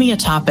specialist. Give me a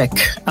topic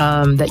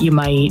that you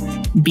might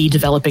be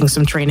developing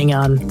some training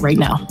on right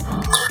now.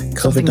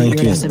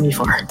 COVID-19.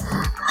 For.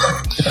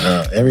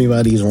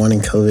 Everybody's wanting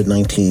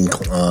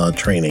COVID-19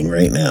 training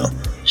right now.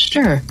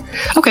 Sure.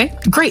 Okay,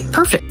 great,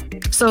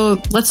 perfect.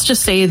 So let's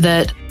just say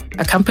that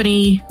a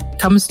company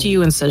comes to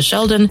you and says,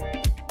 Sheldon,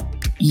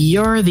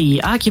 you're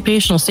the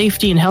occupational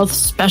safety and health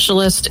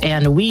specialist,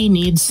 and we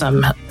need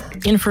some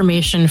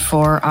information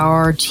for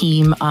our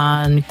team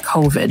on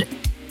COVID.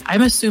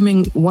 I'm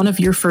assuming one of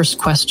your first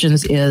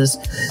questions is,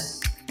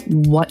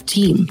 what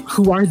team?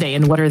 Who are they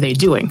and what are they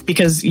doing?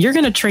 Because you're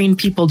going to train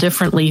people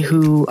differently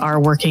who are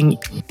working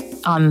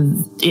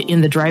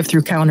in the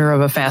drive-through counter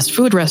of a fast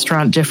food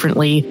restaurant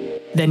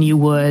differently than you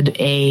would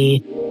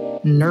a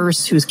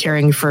nurse who's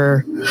caring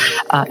for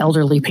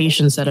elderly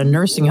patients at a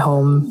nursing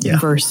home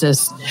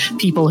versus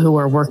people who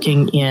are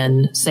working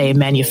in, say,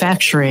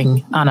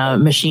 manufacturing on a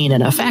machine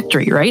in a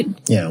factory, right?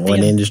 Yeah,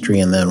 one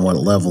industry and then one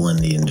level in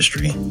the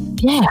industry.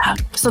 Yeah,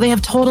 so they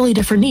have totally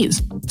different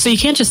needs. So you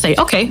can't just say,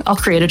 okay, I'll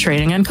create a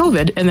training on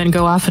COVID and then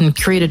go off and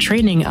create a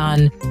training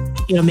on,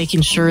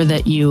 making sure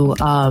that you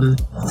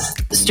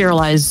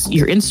sterilize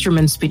your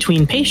instruments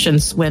between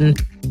patients when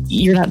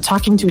you're not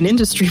talking to an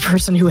industry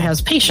person who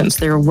has patients.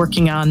 They're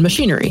working on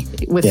machinery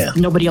with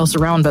nobody else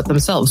around but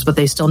themselves, but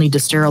they still need to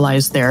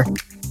sterilize their,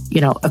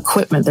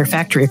 equipment, their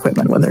factory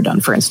equipment when they're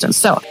done, for instance.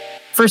 So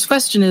first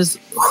question is,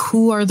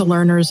 who are the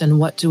learners and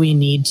what do we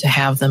need to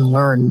have them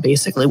learn?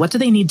 Basically, what do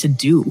they need to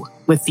do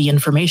with the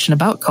information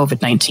about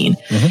COVID-19?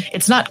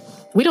 Mm-hmm.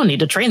 We don't need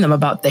to train them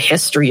about the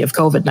history of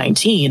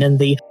COVID-19 and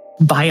the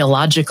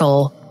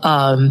biological,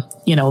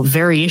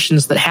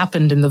 variations that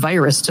happened in the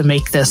virus to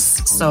make this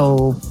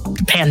so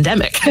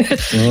pandemic.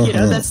 We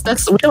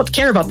don't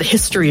care about the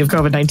history of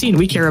COVID-19.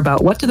 We care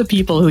about what do the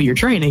people who you're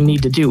training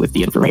need to do with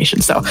the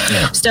information. So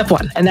step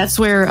 1, and that's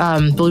where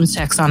Bloom's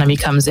taxonomy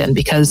comes in,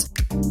 because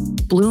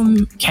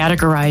Bloom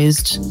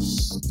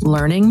categorized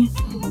learning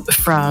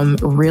from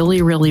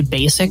really, really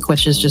basic,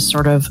 which is just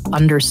sort of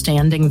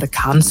understanding the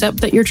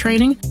concept that you're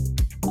training,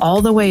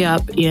 all the way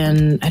up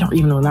in, I don't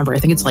even remember, I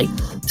think it's like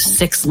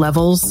 6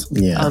 levels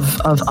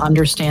of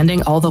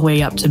understanding, all the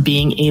way up to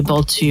being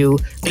able to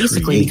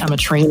basically become a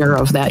trainer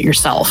of that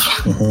yourself.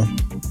 Mm-hmm.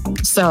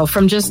 So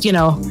from just,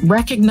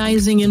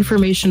 recognizing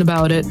information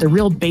about it, the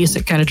real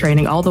basic kind of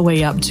training, all the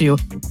way up to,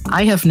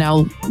 I have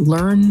now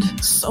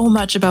learned so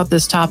much about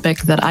this topic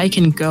that I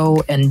can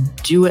go and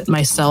do it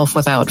myself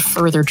without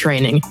further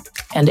training,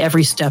 and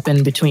every step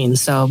in between.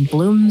 So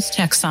Bloom's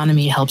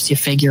taxonomy helps you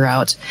figure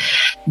out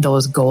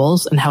those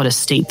goals and how to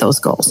state those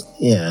goals.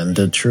 Yeah,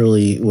 and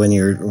truly, when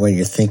you're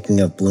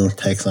thinking of Bloom's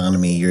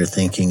taxonomy, you're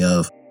thinking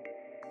of,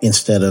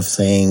 instead of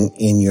saying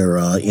in your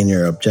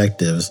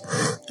objectives,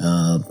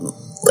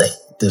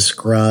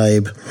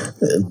 describe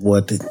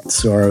what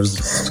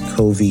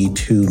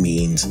SARS-CoV-2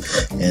 means,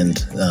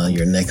 and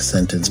your next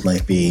sentence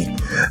might be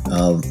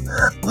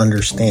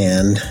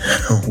understand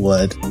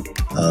what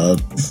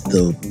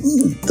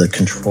the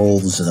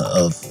controls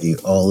of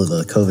all of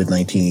the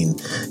COVID-19.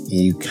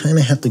 You kind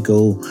of have to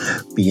go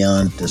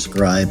beyond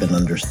describe and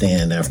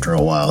understand after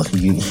a while.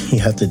 You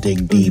have to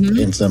dig deep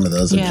in some of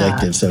those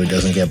objectives so it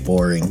doesn't get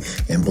boring.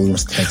 And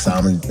Bloom's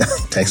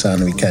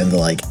taxonomy kind of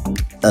like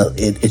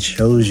it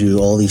shows you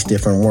all these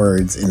different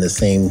words in the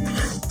same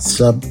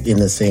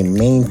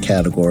main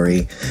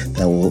category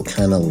that will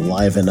kind of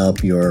liven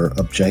up your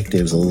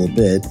objectives a little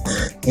bit,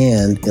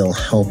 and it'll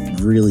help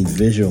really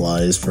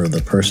visualize for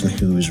the person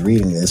who's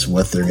reading this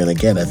what they're going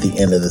to get at the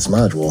end of this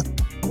module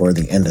or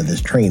the end of this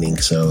training,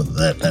 so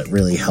that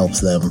really helps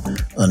them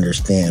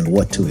understand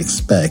what to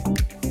expect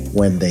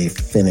when they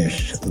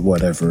finish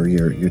whatever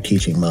you're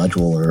teaching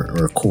module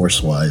or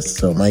course-wise.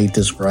 So am I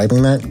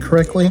describing that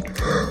correctly?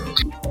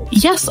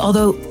 Yes,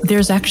 although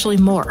there's actually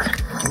more.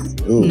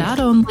 Ooh.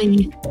 Not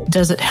only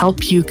does it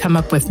help you come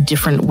up with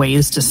different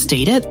ways to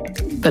state it,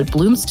 but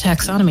Bloom's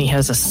taxonomy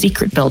has a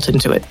secret built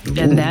into it. Ooh.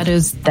 And that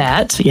is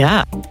that,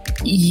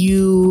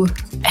 you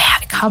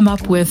come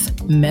up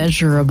with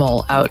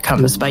measurable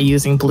outcomes by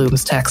using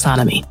Bloom's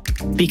taxonomy.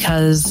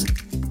 Because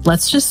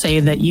let's just say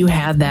that you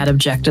had that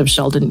objective,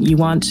 Sheldon. You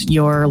want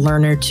your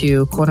learner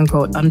to, quote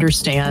unquote,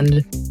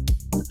 understand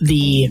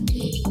the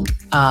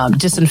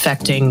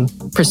disinfecting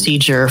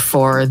procedure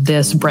for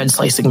this bread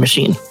slicing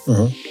machine.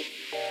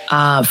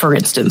 Mm-hmm. For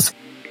instance,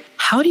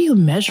 how do you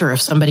measure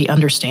if somebody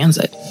understands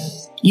it?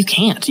 You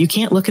can't. You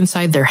can't look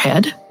inside their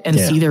head and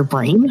see their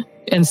brain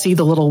and see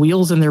the little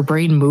wheels in their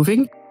brain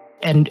moving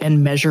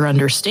and measure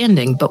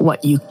understanding. But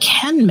what you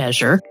can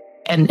measure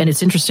And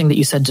it's interesting that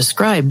you said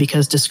describe,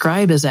 because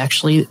describe is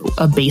actually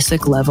a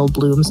basic level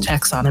Bloom's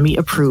taxonomy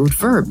approved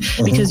verb,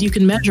 because you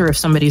can measure if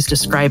somebody's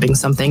describing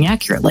something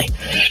accurately.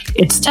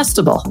 It's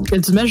testable.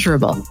 It's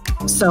measurable.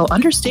 So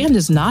understand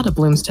is not a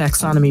Bloom's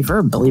taxonomy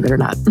verb, believe it or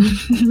not.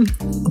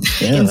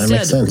 Yeah, that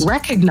makes sense.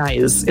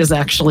 Recognize is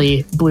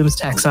actually Bloom's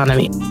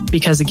taxonomy,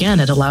 because again,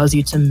 it allows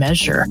you to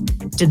measure.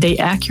 Did they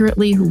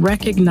accurately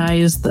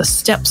recognize the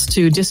steps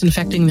to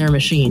disinfecting their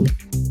machine?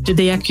 Did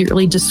they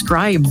accurately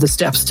describe the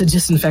steps to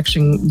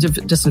disinfecting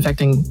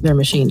their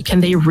machine?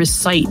 Can they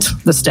recite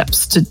the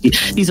steps to?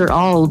 These are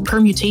all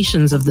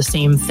permutations of the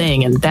same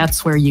thing, and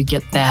that's where you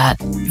get that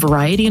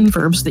variety in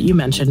verbs that you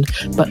mentioned,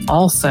 but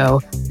also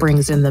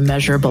brings in the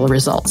measurable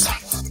results.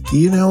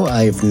 You know,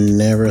 I've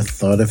never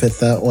thought of it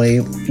that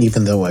way,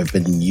 even though I've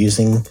been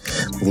using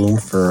Bloom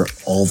for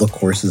all the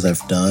courses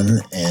I've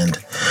done, and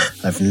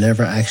I've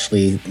never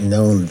actually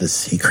known the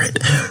secret.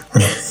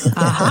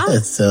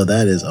 So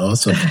that is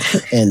awesome.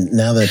 And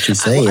now that you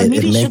say it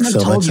makes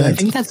so much sense. I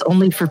think that's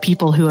only for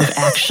people who have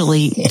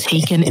actually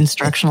taken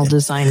instructional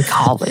design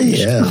college.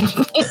 Yeah,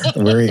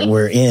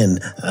 we're in.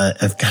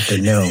 I've got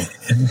to know.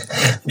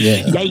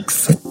 Yeah.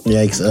 Yikes.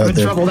 I'm in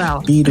trouble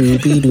now.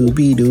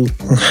 Be-doo.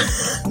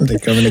 They're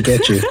coming to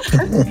get you.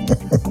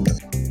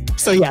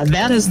 So yeah,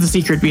 that is the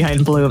secret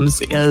behind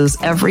Bloom's, is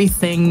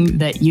everything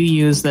that you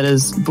use that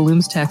is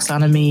Bloom's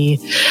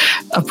taxonomy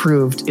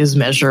approved is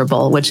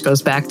measurable, which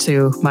goes back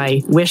to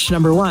my wish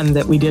number one,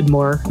 that we did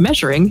more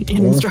measuring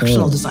in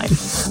instructional design.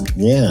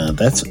 Yeah,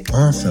 that's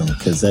awesome,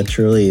 because that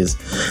truly is,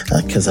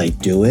 because I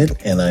do it,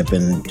 and I've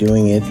been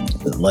doing it,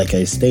 like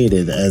I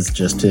stated, as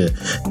just to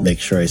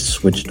make sure I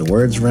switch the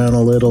words around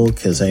a little,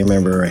 because I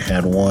remember I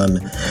had one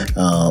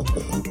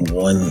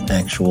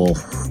actual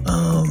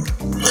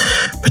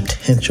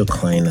potential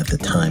client at the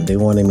time. They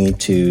wanted me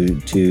to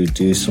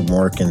do some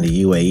work in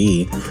the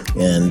UAE,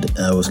 and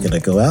I was going to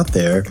go out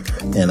there,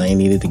 and I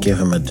needed to give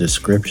him a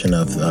description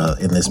of,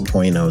 in this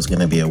point, I was going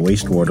to be a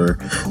wastewater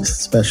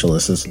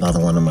specialist. This is another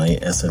one of my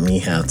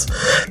SME hats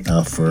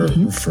for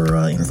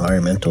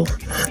environmental.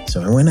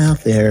 So I went out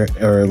there,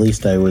 or at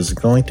least I was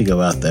going to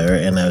go out there,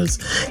 and I was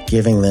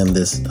giving them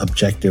this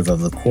objective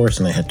of the course,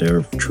 and I had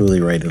to truly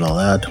write it all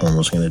out, tell them what I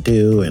was going to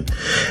do, and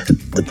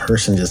the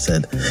person just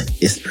said,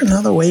 "Is there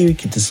another way we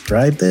could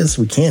describe this?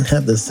 We can't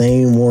have the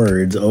same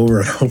words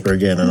over and over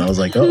again." And I was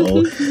like,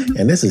 uh-oh.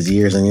 And this is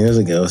years and years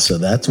ago. So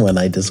that's when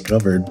I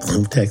discovered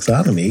Bloom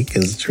taxonomy,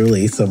 because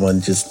truly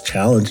someone just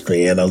challenged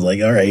me, and I was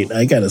like, all right,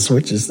 I got to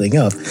switch this thing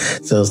up.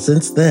 So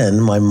since then,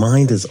 my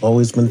mind has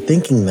always been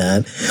thinking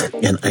that,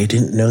 and I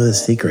didn't know the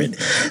secret.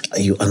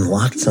 You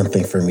unlocked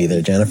something for me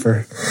there,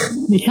 Jennifer.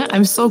 Yeah,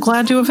 I'm so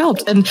glad to have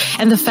helped. And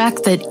the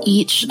fact that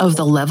each of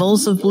the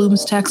levels of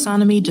Bloom's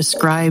taxonomy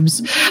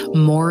describes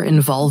more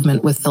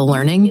involvement with the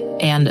learning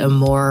and a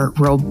more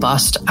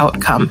robust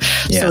outcome.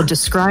 Yeah. So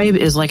describe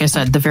is, like I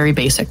said, the very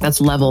basic.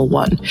 That's level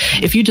one.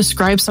 If you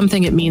describe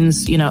something, it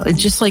means,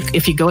 it's just like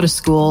if you go to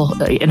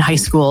school in high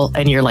school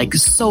and you're like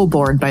so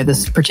bored by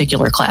this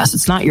particular class,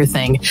 it's not your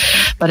thing.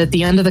 But at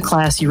the end of the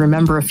class, you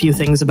remember a few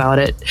things about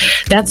it.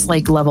 That's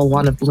like level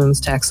one of Bloom's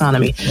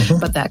taxonomy.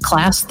 But that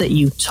class that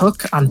you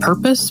took on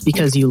purpose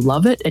because you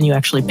love it and you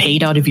actually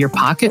paid out of your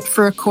pocket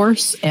for a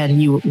course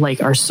and you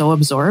are so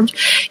absorbed,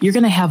 you're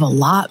going to have a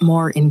lot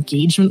more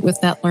engagement with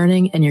that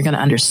learning, and you're going to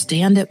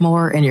understand it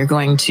more, and you're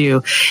going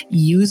to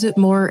use it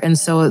more. And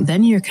so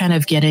then you're kind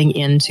of getting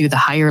into the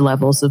higher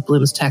levels of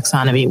Bloom's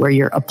taxonomy, where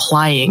you're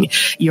applying,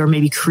 you're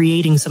maybe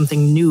creating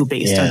something new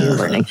based on your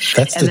learning.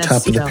 That's the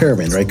top of the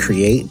pyramid, right?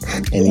 Create,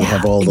 and you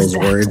have all those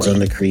words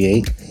under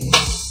create.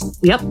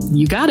 Yep,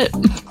 you got it.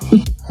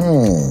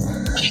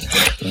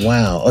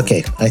 Wow.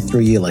 Okay, I threw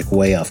you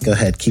way off. Go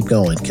ahead, keep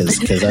going,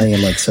 because I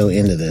am so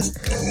into this.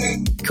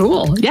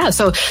 Cool. Yeah.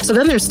 So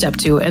then there's step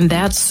two, and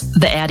that's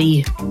the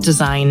ADDIE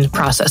design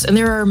process. And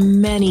there are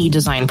many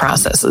design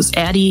processes.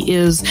 ADDIE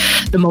is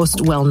the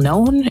most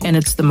well-known, and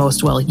it's the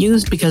most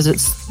well-used because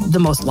it's the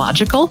most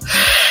logical.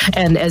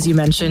 And as you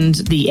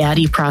mentioned, the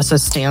ADDIE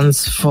process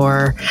stands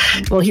for,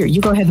 well, here,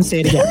 you go ahead and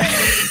say it again.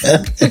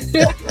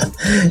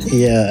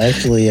 Yeah,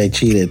 actually, I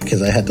cheated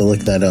because I had to look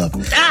that up.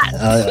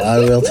 I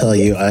will tell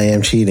you, I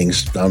am cheating.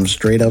 I'm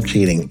straight up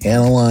cheating.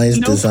 Analyze,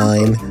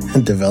 design,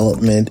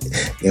 development,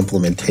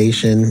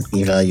 implementation,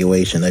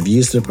 evaluation. I've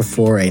used it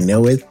before. I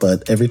know it,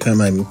 but every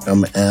time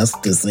I'm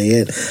asked to say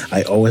it,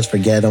 I always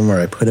forget them, or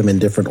I put them in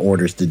different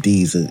orders, the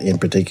D's in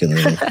particular.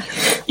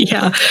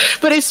 Yeah,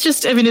 but it's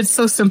just, it's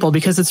so simple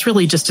because it's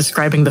really just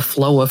describing the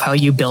flow of how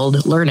you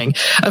build learning.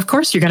 Of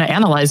course, you're going to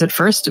analyze it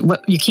first.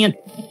 You can't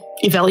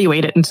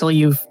evaluate it until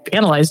you've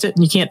analyzed it,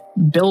 and you can't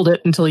build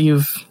it until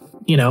you've,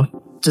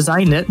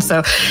 designed it.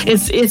 So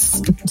it's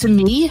to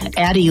me,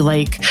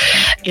 ADDIE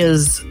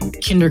is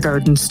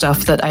kindergarten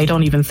stuff that I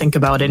don't even think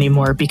about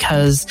anymore,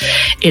 because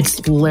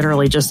it's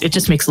literally it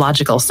just makes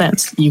logical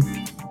sense. You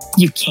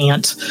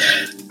can't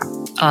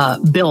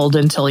build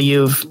until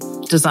you've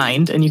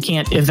designed, and you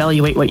can't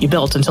evaluate what you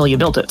built until you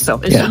built it.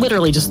 So it's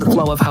literally just the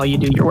flow of how you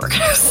do your work.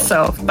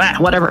 So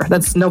whatever,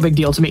 that's no big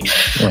deal to me.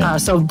 Yeah.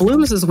 So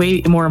Bloom's is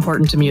way more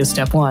important to me as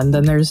step one.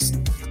 Then there's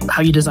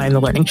how you design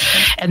the learning.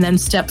 And then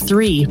step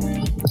 3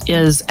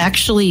 is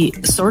actually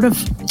sort of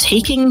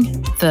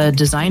taking the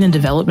design and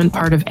development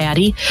part of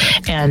ADDIE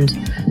and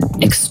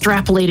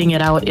extrapolating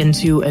it out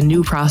into a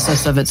new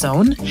process of its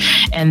own.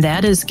 And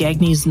that is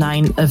Gagne's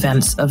 9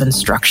 events of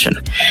instruction.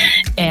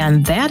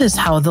 And that is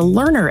how the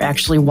learner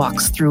actually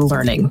walks through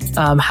learning,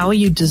 how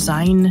you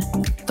design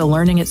the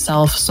learning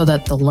itself so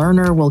that the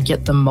learner will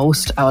get the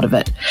most out of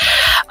it.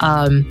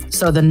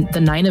 So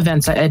the 9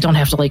 events, I don't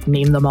have to like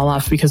name them all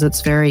off because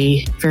it's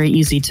very, very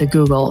easy to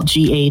Google.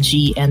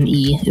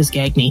 GAGNE is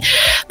Gagne.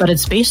 But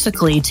it's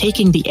basically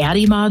taking the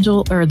ADDIE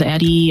module or the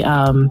ADDIE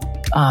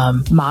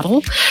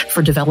model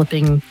for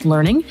developing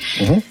learning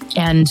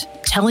and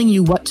telling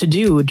you what to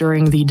do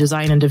during the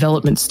design and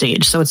development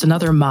stage. So it's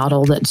another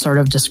model that sort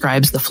of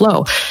describes the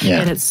flow. Yeah.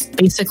 And it's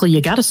basically,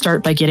 you got to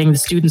start by getting the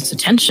students'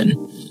 attention,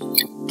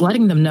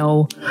 letting them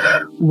know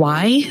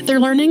why they're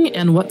learning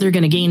and what they're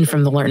going to gain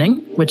from the learning,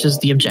 which is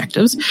the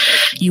objectives.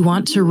 You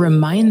want to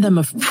remind them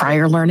of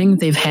prior learning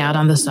they've had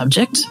on the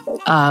subject.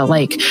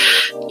 Like,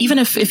 even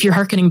if you're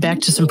hearkening back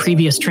to some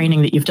previous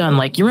training that you've done,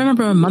 like you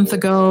remember a month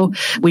ago,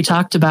 we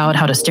talked about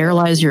how to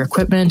sterilize your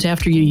equipment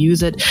after you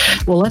use it.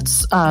 Well,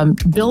 let's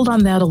build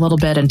on that a little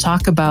bit and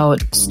talk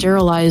about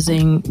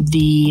sterilizing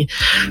the,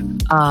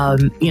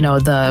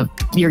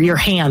 your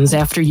hands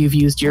after you've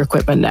used your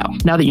equipment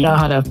now that you know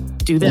how to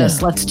do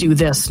this, let's do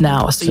this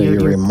now. So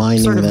you're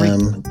reminding sort of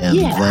them, and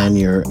then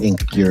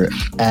you're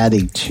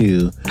adding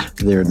to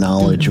their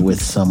knowledge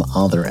with some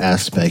other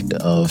aspect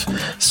of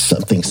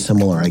something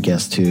similar, I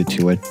guess, to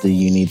what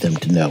you need them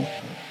to know.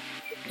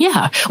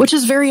 Yeah, which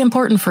is very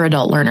important for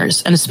adult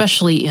learners, and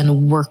especially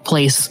in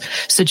workplace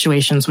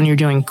situations when you're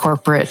doing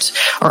corporate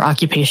or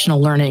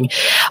occupational learning.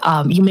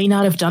 You may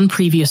not have done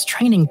previous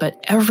training,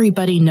 but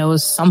everybody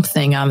knows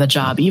something on the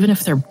job. Even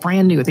if they're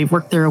brand new, they've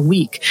worked there a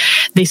week,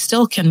 they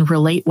still can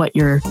relate what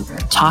you're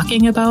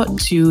talking about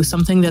to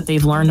something that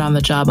they've learned on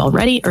the job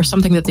already or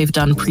something that they've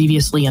done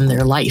previously in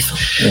their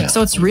life. Yeah.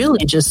 So it's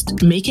really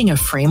just making a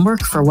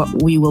framework for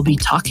what we will be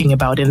talking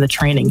about in the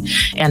training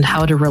and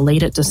how to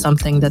relate it to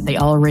something that they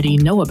already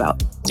know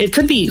about. It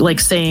could be like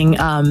saying,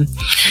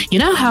 you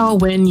know how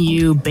when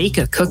you bake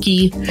a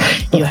cookie,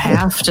 you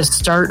have to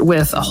start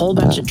with a whole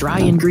bunch of dry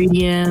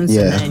ingredients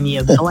and then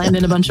you blend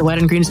in a bunch of wet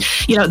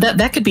ingredients. You know,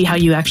 that could be how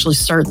you actually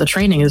start the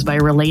training, is by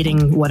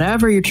relating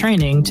whatever you're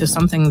training to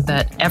something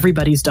that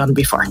everybody's done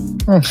before.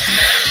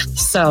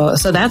 So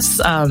that's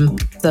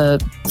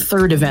the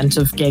third event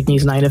of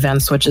Gagne's 9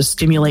 events, which is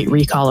stimulate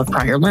recall of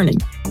prior learning.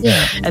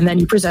 Yeah. And then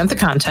you present the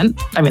content.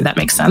 I mean, that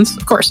makes sense,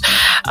 of course.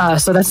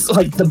 So that's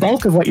like the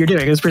bulk of what you're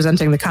doing is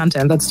presenting the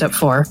content. That's step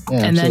 4.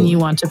 Yeah, and then you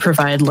want to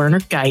provide learner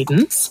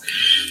guidance,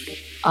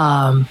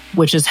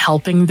 which is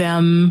helping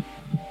them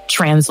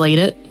translate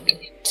it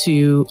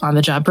to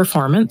on-the-job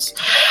performance,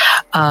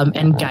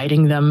 and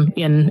guiding them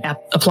in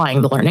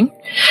applying the learning.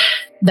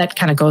 That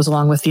kind of goes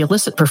along with the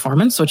elicit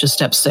performance, which is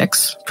step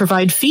 6.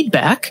 Provide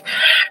feedback,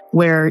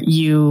 where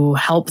you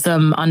help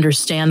them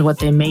understand what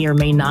they may or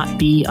may not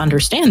be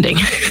understanding.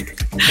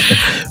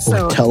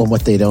 So, or tell them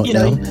what they don't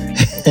know.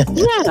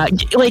 Yeah,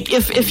 like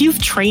if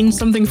you've trained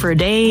something for a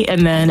day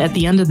and then at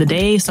the end of the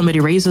day somebody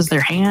raises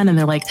their hand and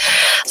they're like,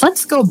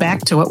 let's go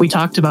back to what we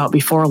talked about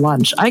before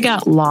lunch. I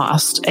got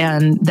lost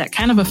and that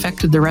kind of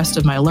affected the rest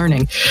of my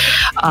learning.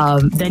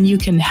 Then you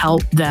can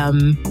help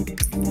them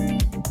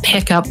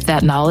pick up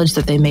that knowledge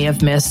that they may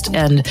have missed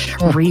and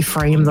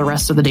reframe the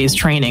rest of the day's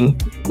training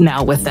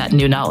now with that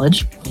new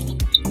knowledge.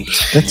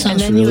 That sounds really good. And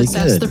then you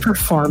assess the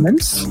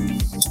performance.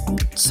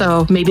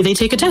 So maybe they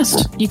take a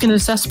test. You can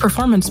assess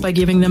performance by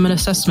giving them an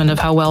assessment of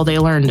how well they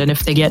learned. And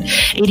if they get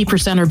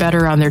 80% or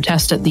better on their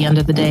test at the end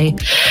of the day,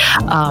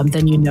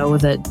 then you know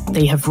that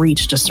they have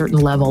reached a certain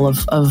level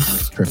of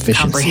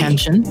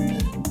comprehension.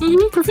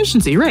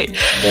 Proficiency, right.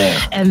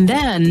 Yeah. And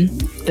then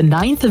the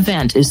 9th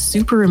event is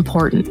super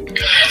important.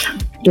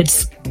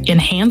 It's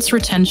enhance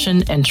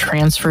retention and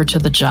transfer to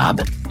the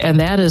job. And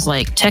that is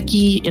like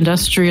techie,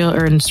 industrial,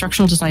 or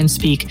instructional design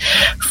speak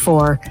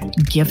for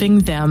giving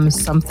them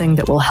something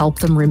that will help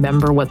them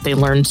remember what they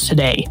learned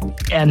today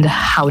and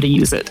how to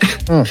use it.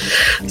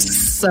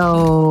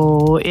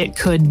 So it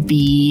could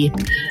be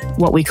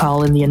what we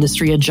call in the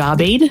industry a job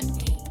aid,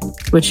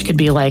 which could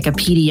be like a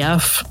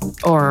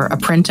PDF or a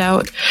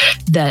printout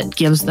that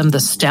gives them the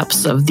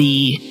steps of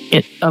the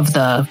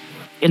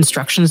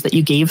instructions that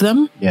you gave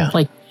them. Yeah.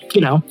 Like, you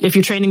know, if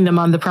you're training them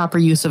on the proper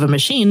use of a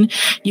machine,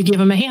 you give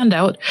them a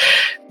handout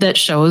that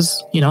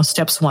shows, you know,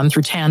 steps 1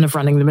 through 10 of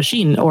running the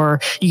machine, or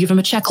you give them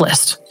a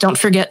checklist. Don't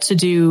forget to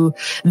do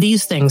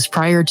these things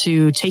prior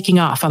to taking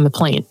off on the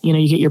plane. You know,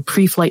 you get your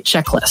pre-flight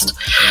checklist.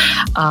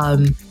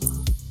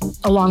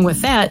 Along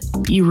with that,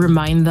 you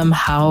remind them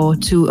how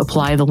to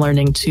apply the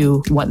learning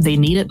to what they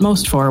need it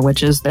most for,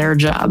 which is their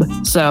job.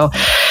 So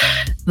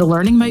the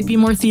learning might be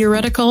more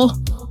theoretical,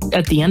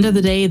 at the end of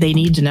the day, they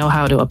need to know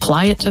how to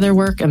apply it to their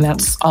work, and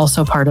that's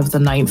also part of the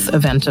 9th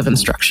event of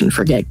instruction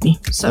for GAGME.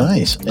 So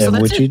nice.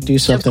 And would you do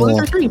something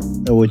like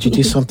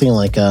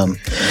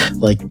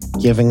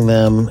giving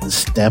them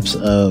steps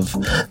of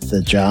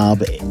the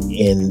job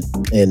in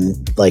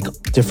like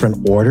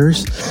different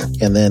orders,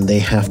 and then they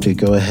have to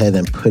go ahead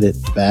and put it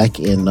back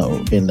in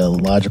the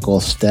logical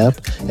step,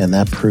 and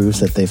that proves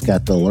that they've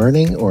got the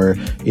learning? Or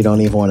you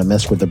don't even want to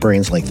mess with the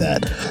brains like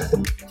that?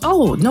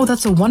 Oh, no,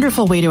 that's a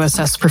wonderful way to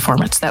assess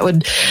performance. That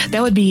would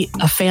be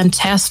a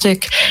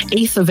fantastic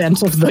 8th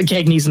event of the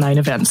GAGME's 9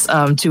 events,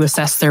 to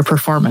assess their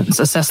performance,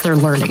 assess their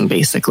learning,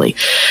 basically.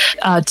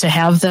 To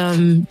have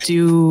them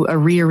do a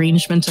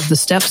rearrangement of the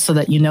steps so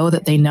that you know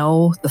that they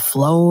know the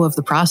flow of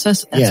the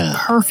process, that's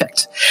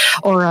perfect.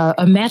 Or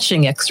a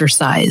matching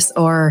exercise,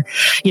 or,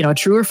 a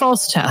true or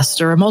false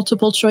test, or a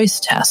multiple choice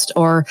test,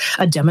 or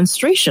a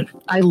demonstration.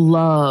 I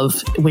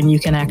love when you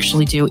can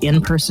actually do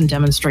in-person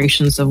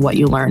demonstrations of what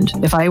you learned.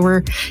 If I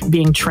were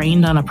being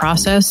trained on a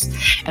process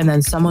and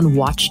then someone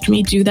watched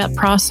me do that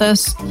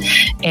process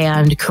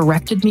and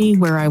corrected me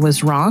where I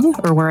was wrong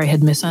or where I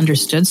had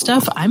misunderstood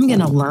stuff, I'm going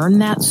to learn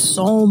that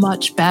so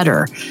much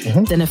better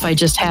than if I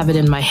just have it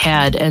in my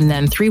head. And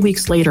then 3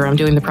 weeks later, I'm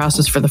doing the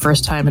process for the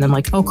first time and I'm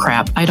like, oh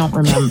crap, I don't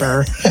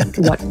remember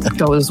what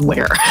goes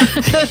where.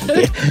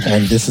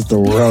 And this is the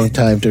wrong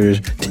time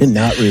to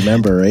not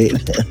remember, right?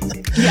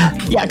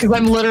 Yeah, because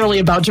I'm literally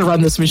about to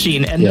run this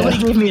machine and nobody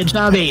gave me a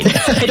job aid.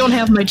 I don't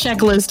have my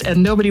checklist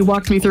and nobody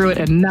walked me through it,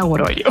 and now what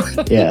do I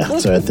do?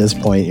 So at this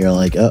point you're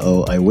like,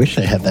 uh-oh, I wish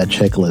I had that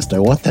checklist. I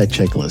want that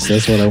checklist.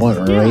 That's what I want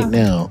right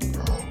now.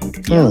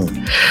 Well,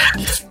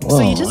 so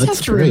you just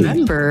have to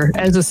remember,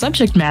 as a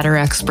subject matter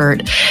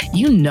expert,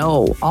 you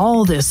know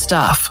all this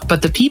stuff,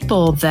 but the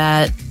people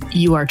that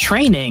you are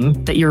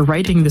training, that you're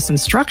writing this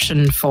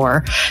instruction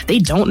for, they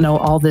don't know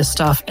all this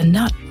stuff. And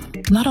not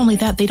only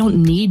that, they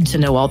don't need to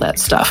know all that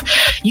stuff.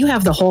 You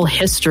have the whole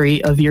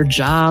history of your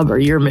job or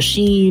your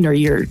machine or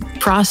your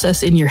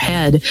process in your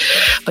head,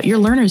 but your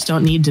learners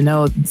don't need to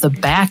know the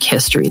back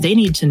history. They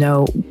need to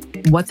know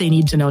what they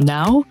need to know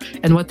now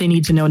and what they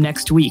need to know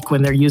next week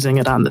when they're using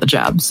it on the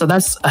job. So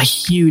that's a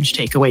huge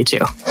takeaway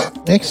too.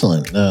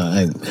 Excellent.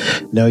 I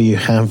know you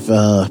have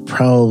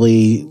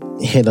probably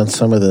hit on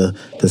some of the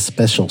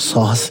special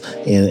sauce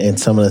and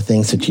some of the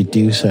things that you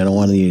do, so I don't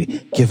want to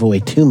give away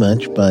too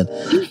much, but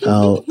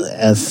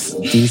as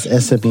these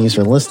SMEs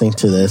are listening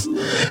to this,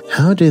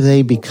 how do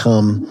they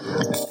become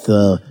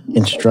the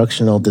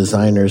instructional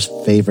designer's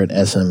favorite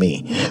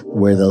SME,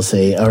 where they'll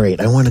say, all right,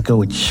 I want to go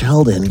with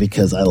Sheldon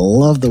because I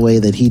love the way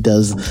that he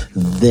does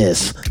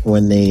this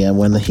when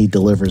he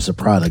delivers a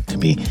product to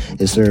me?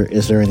 Is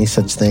there any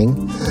such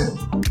thing?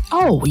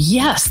 Oh,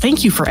 yes.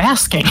 Thank you for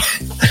asking.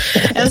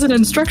 As an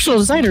instructional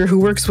designer who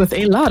works with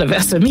a lot of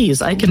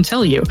SMEs, I can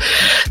tell you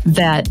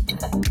that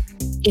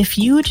if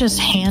you just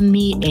hand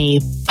me a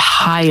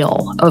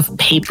pile of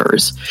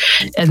papers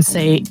and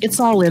say, it's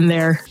all in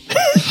there,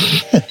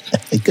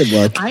 good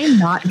luck. I'm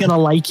not going to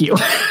like you.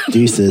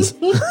 Deuces.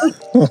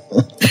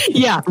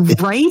 Yeah,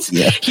 right?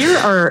 Yeah. Here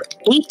are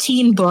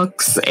 18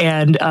 books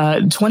and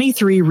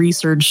 23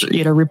 research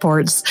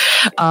reports.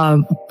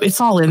 It's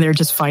all in there.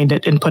 Just find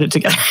it and put it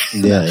together.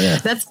 Yeah.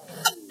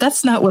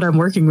 That's not what I'm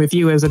working with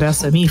you as an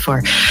SME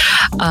for.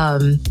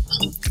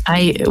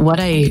 What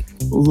I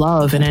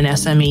love in an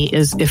SME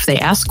is if they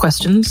ask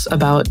questions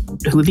about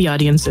who the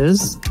audience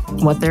is,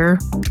 what their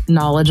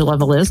knowledge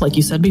level is, like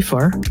you said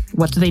before,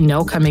 what do they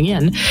know coming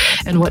in,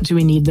 and what do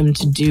we need them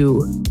to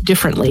do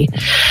differently.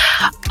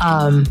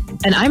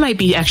 And I might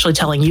be actually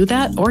telling you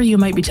that, or you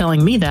might be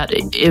telling me that.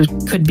 It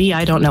could be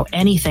I don't know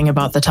anything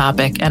about the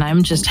topic, and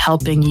I'm just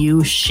helping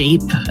you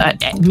shape,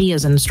 me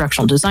as an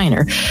instructional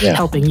designer,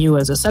 helping you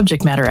as a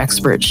subject matter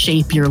expert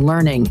shape your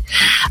learning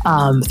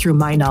through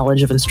my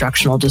knowledge of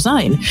instructional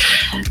design.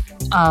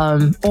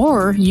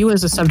 Or you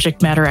as a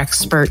subject matter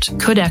expert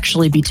could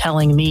actually be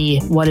telling me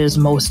what is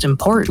most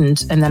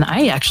important, and then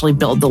I actually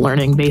build the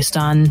learning based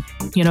on,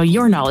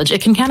 your knowledge.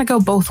 It can kind of go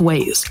both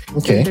ways.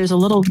 Okay. There's a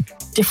little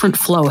different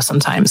flow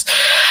sometimes.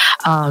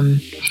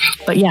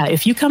 But yeah,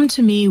 if you come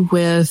to me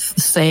with,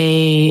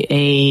 say,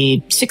 a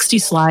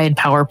 60-slide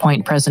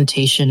PowerPoint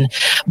presentation,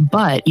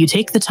 but you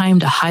take the time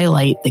to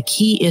highlight the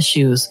key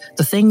issues,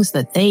 the things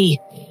that they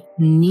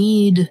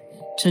need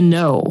to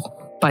know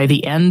by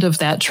the end of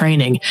that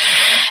training,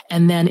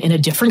 and then in a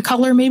different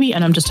color maybe,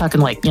 and I'm just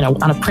talking like, on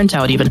a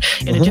printout even,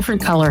 in a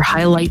different color,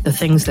 highlight the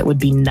things that would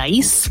be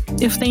nice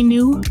if they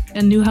knew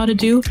how to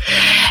do.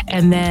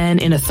 And then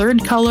in a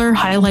third color,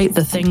 highlight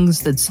the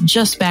things that's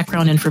just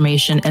background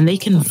information and they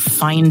can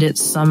find it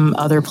some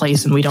other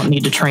place and we don't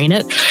need to train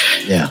it.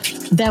 Yeah.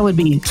 That would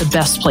be the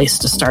best place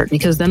to start,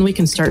 because then we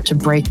can start to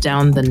break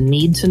down the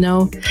need to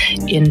know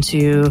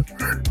into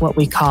what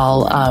we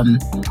call,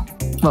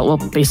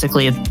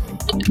 basically,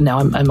 now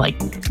I'm like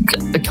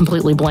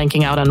completely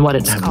blanking out on what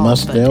it's called.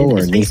 Must know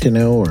or need to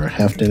know or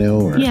have to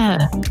know or...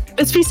 Yeah.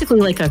 it's basically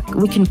like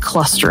we can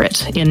cluster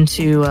it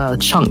into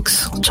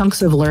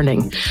chunks of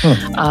learning.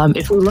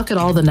 If we look at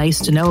all the nice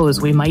to knows,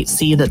 we might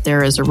see that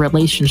there is a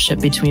relationship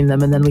between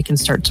them, and then we can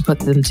start to put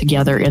them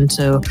together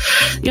into,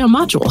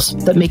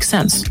 modules that make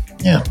sense.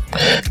 Yeah.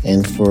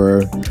 And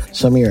for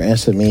some of your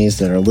SMEs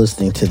that are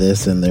listening to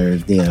this and they're,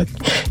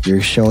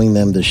 you're showing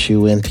them the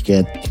shoe in to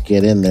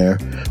get in there,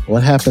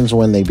 what happens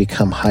when they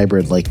become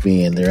hybrid like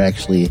me and they're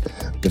actually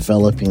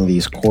developing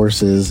these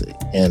courses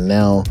and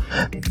now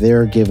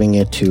they're giving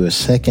it to a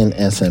second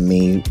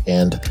SME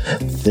and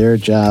their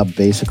job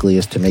basically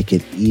is to make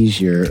it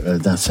easier,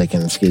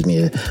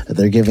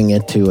 they're giving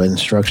it to an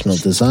instructional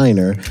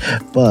designer,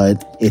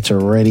 but it's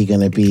already going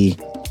to be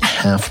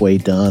halfway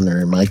done,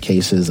 or in my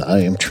cases, I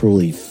am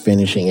truly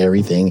finishing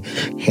everything,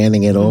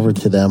 handing it over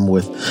to them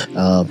with,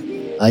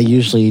 I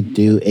usually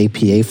do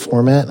APA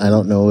format. I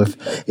don't know if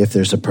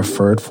there's a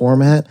preferred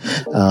format,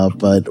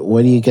 but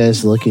what are you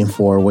guys looking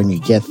for when you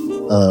get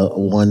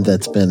one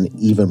that's been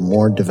even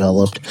more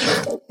developed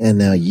and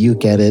now you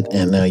get it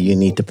and now you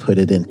need to put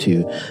it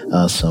into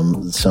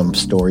some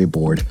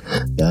storyboard?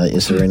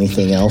 Is there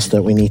anything else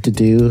that we need to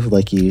do?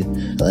 Like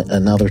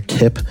another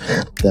tip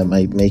that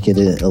might make it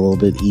a little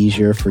bit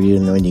easier for you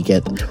when you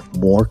get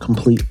more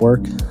complete work?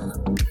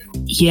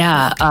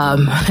 Yeah.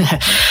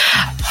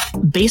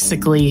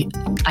 Basically,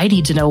 I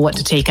need to know what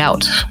to take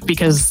out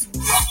because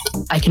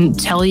I can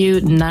tell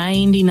you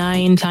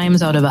 99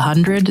 times out of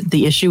 100,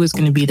 the issue is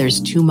going to be there's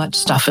too much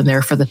stuff in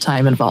there for the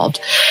time involved.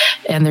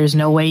 And there's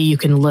no way you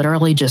can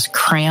literally just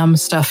cram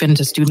stuff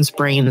into students'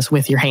 brains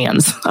with your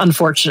hands,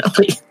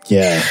 unfortunately.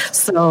 Yeah.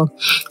 So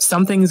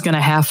something's going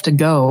to have to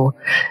go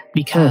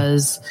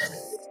because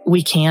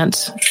we can't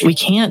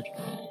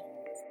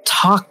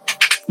talk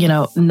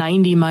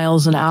 90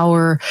 miles an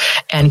hour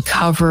and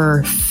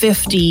cover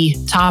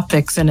 50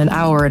 topics in an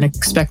hour and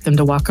expect them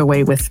to walk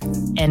away with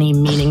any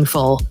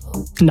meaningful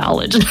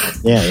knowledge.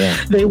 Yeah.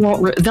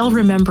 They'll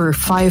remember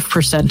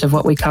 5% of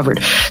what we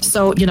covered.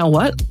 So you know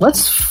what?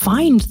 Let's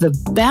find the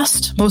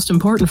best, most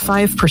important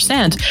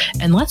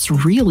 5% and let's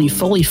really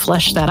fully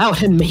flesh that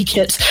out and make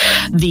it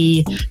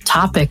the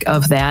topic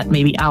of that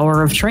maybe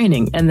hour of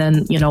training. And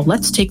then,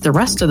 let's take the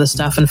rest of the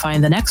stuff and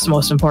find the next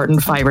most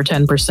important 5 or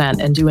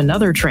 10% and do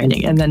another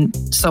training, and then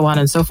so on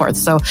and so forth.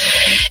 So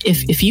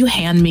if you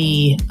hand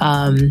me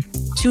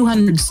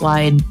 200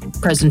 slide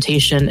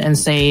presentation and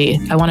say,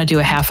 I want to do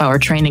a half-hour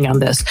training on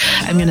this,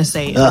 I'm going to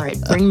say, all right,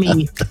 bring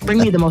me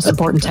the most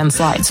important 10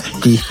 slides.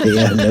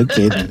 Yeah, no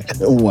kidding.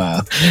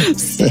 Wow.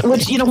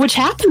 Which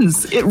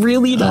happens. It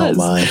really does. Oh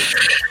my.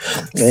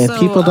 And so,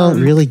 people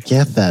don't really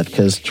get that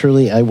because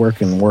truly I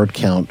work in word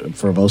count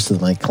for most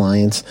of my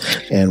clients.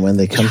 And when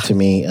they come to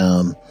me,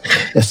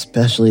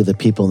 especially the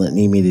people that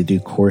need me to do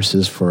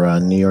courses for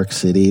New York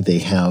City, they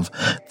have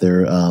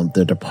their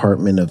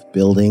Department of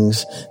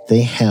Buildings.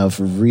 They have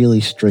really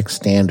strict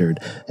standard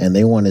and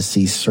they want to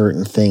see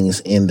certain things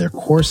in their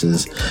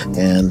courses.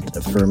 And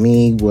for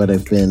me, what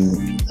I've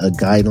been a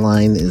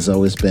guideline has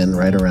always been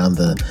right around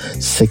the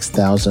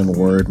 6,000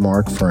 word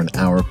mark for an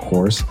hour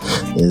course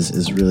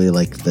is really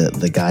like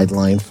the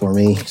guideline for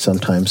me.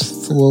 Sometimes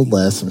it's a little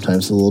less,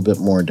 sometimes a little bit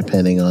more,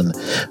 depending on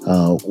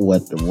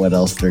what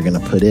else they're going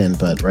to put in.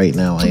 But right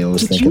now, I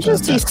always think about that.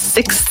 Did you just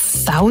say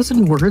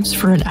 6,000 words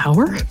for an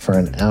hour? For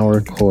an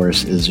hour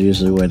course is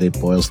usually what it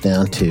boils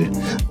down to.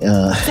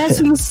 That's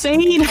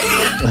insane.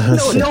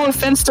 No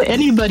offense to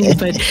anybody,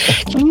 but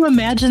can you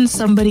imagine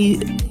somebody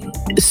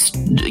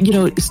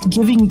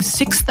giving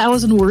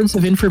 6,000 words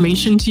of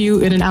information to you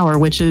in an hour,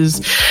 which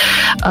is,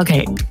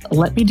 okay,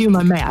 let me do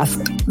my math.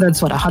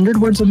 That's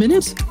 100 words a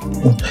minute?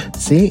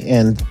 See,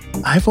 and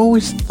I've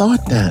always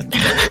thought that.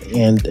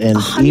 And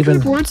 100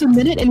 even words a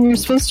minute, and you're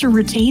supposed to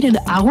retain an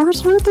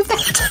hour's worth of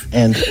that?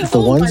 And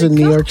the ones in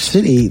New York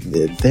City,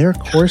 their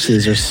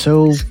courses are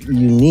so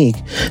unique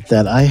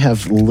that I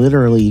have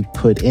literally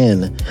put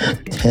in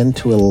 10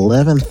 to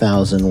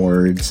 11,000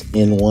 words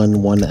in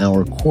one 1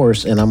 hour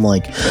course. And I'm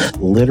like,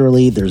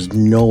 literally, there's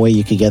no way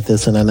you could get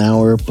this in an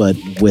hour. But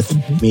with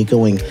me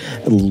going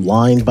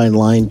line by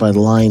line by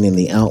line in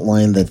the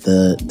outline that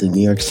the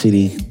New York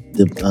City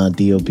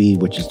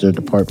DOB, which is their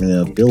Department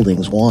of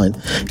Buildings, want,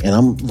 and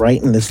I'm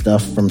writing this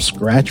stuff from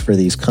scratch for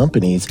these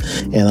companies,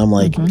 and I'm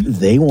like,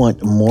 they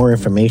want more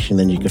information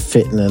than you could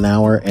fit in an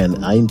hour,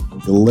 and I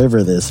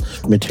deliver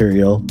this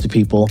material to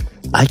people.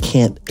 I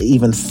can't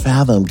even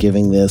fathom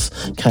giving this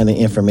kind of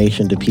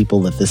information to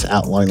people that this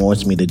outline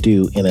wants me to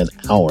do in an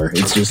hour.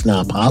 It's just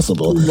not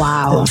possible.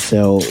 Wow. And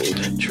so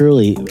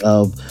truly,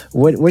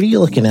 what are you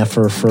looking at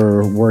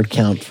for word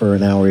count for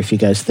an hour if you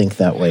guys think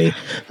that way?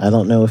 I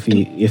don't know if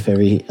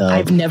every...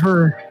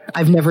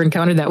 I've never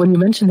encountered that. When you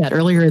mentioned that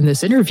earlier in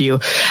this interview,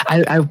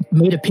 I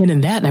made a pin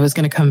in that, and I was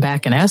going to come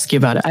back and ask you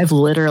about it. I've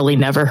literally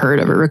never heard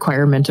of a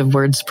requirement of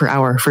words per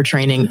hour for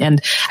training,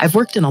 and I've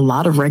worked in a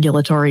lot of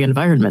regulatory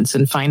environments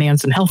in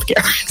finance and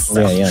healthcare.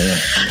 So, yeah.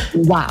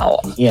 Wow.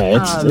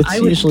 Yeah, it's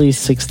usually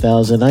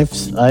 6,000. I've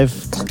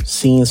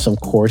seen some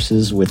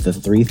courses with the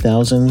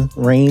 3,000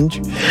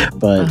 range,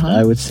 but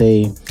I would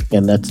say,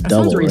 and that's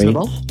double, right?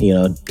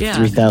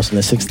 3,000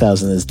 to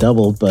 6,000 is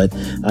doubled, but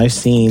I've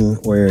seen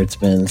where it's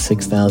been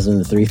 6,000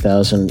 to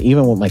 3,000.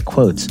 Even with my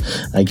quotes,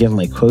 I give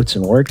my quotes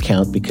in word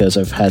count because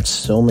I've had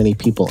so many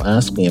people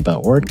ask me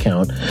about word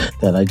count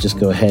that I just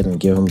go ahead and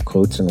give them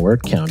quotes in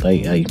word count.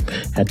 I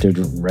had to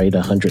write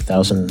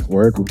 100,000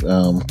 word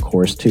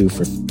course too.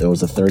 There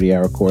was a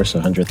 30-hour course,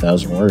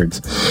 100,000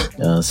 words.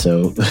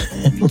 So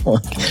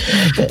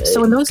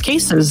in those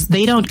cases,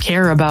 they don't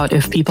care about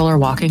if people are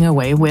walking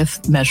away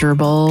with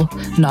measurable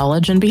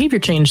knowledge and behavior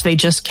change. They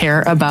just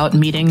care about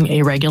meeting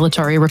a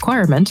regulatory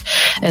requirement,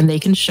 and they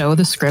can show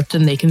the script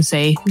and they can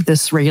say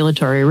this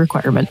regulatory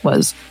requirement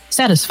was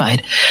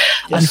satisfied.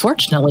 Yes.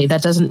 Unfortunately,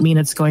 that doesn't mean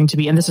it's going to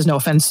be, and this is no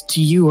offense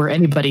to you or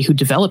anybody who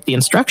developed the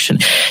instruction,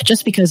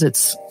 just because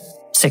it's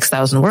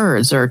 6,000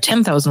 words or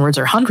 10,000 words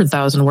or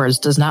 100,000 words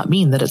does not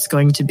mean that it's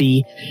going to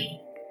be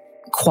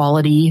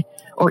quality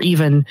or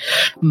even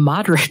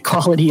moderate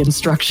quality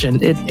instruction.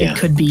 It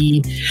could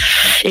be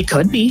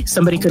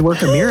somebody could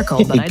work a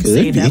miracle, but I'd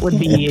say that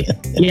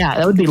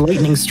would be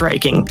lightning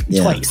striking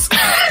twice.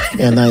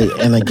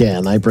 And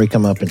again, I break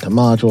them up into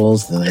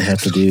modules. Then I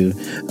have to do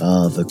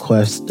the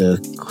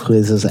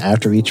quizzes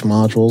after each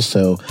module.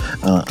 So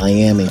I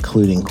am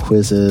including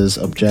quizzes,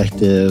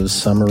 objectives,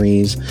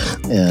 summaries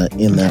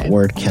in that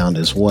word count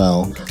as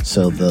well.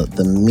 So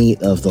the meat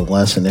of the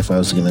lesson, if I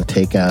was going to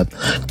take out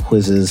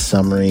quizzes,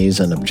 summaries,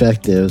 and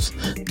objectives,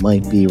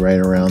 might be right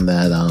around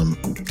that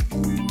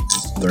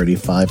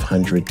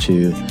 3,500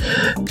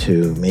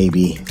 to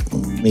maybe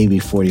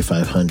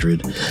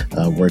 4,500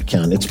 word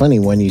count. It's funny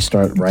when you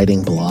start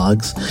writing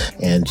blogs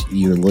and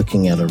you're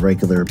looking at a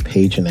regular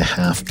page and a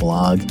half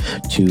blog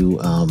to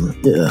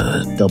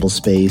double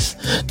space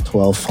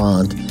 12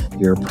 font,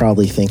 you're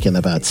probably thinking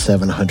about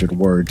 700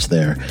 words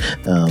there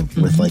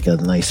with like a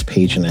nice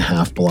page and a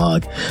half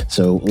blog.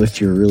 So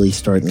if you're really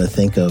starting to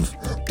think of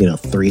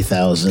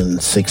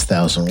 3,000,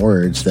 6,000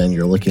 words, then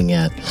you're looking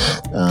at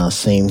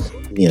same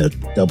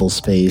double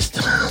spaced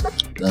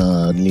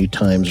New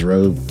Times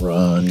Roman,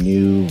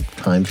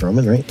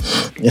 right?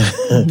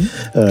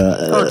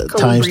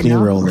 Times New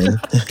Roman,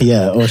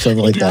 or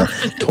something like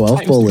that.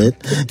 12 bullet,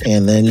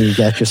 and then you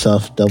got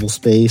yourself double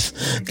space.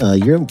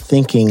 You're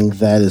thinking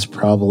that is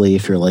probably,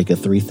 if you're like a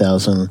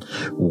 3,000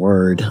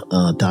 word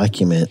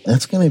document,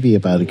 that's going to be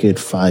about a good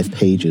 5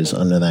 pages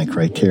under that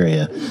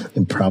criteria,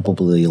 and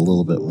probably a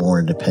little bit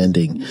more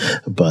depending.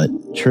 But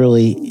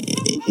truly,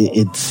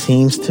 it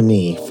seems to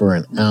me for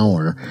an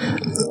hour,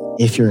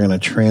 if you're going to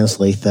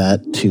translate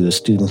that to a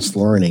student's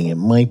learning, it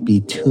might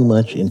be too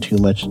much in too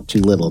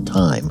little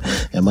time.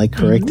 Am I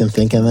correct in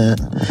thinking that?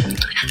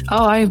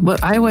 Oh, I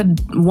would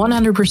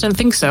 100%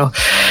 think so.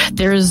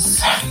 There's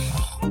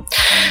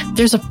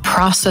a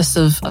process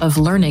of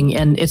learning,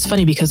 and it's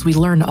funny because we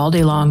learn all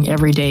day long,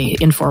 every day,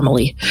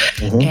 informally.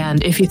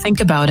 And if you think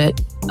about it,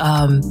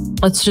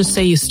 let's just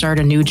say you start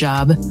a new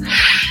job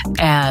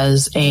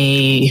as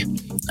a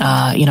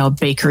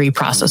bakery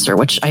processor,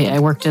 which I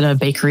worked in a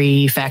baker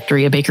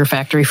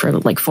factory for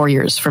like 4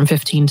 years, from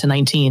 15 to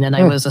 19, and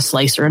I was a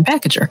slicer and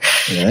packager.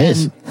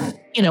 Nice.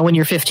 And when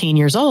you're 15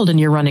 years old and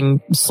you're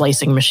running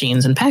slicing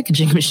machines and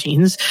packaging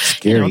machines,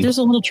 there's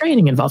a little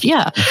training involved.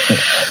 Yeah.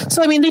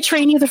 So, they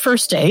train you the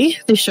first day.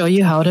 They show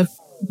you how to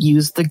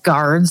use the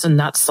guards and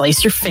not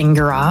slice your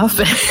finger off.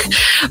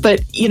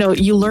 But,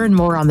 you learn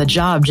more on the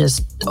job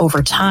just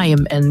over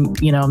time and,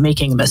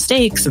 making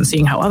mistakes and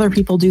seeing how other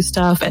people do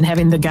stuff and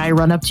having the guy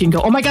run up to you and go,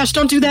 oh my gosh,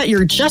 don't do that.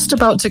 You're just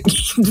about to,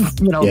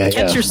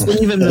 catch your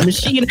sleeve in the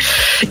machine.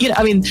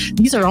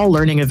 These are all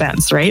learning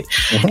events, right?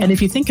 And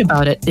if you think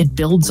about it, it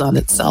builds on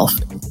itself.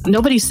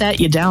 Nobody sat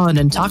you down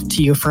and talked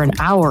to you for an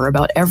hour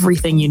about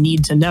everything you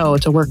need to know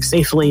to work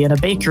safely in a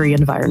bakery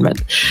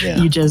environment. Yeah.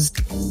 You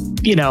just,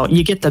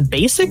 you get the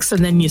basics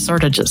and then you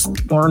sort of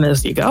just learn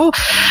as you go.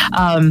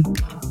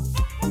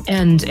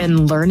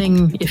 And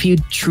learning, if you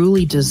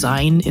truly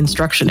design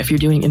instruction, if you're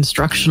doing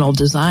instructional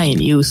design,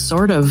 you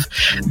sort of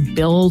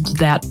build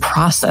that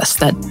process,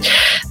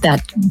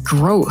 that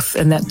growth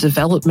and that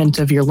development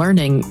of your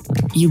learning.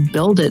 You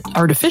build it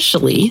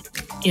artificially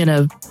in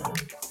a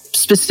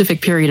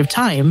specific period of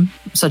time,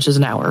 such as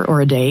an hour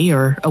or a day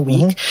or a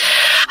week.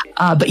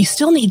 But you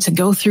still need to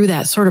go through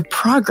that sort of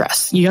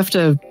progress. You have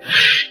to,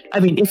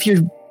 if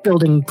you're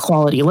building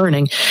quality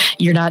learning,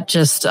 you're not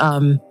just,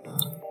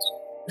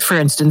 for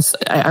instance,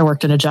 I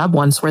worked in a job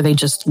once where they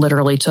just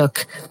literally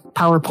took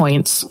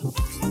PowerPoints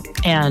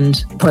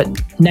and put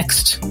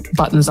next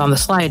buttons on the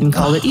slide and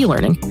called it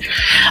e-learning.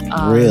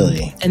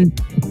 Really? And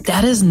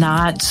that is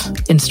not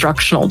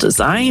instructional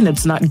design.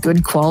 It's not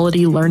good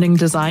quality learning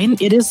design.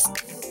 It is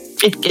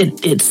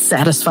it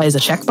satisfies a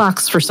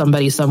checkbox for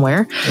somebody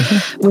somewhere,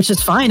 which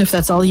is fine if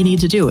that's all you need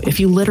to do. If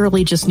you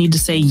literally just need to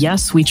say,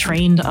 yes, we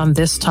trained on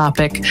this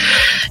topic,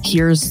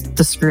 here's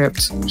the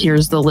script,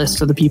 here's the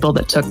list of the people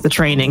that took the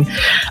training.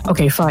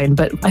 Okay, fine.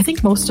 But I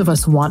think most of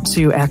us want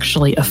to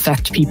actually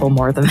affect people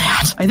more than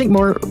that. I think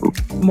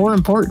more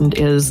important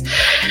is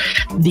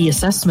the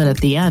assessment at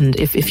the end.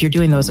 If you're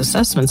doing those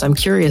assessments, I'm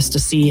curious to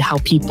see how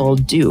people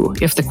do.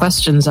 If the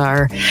questions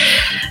are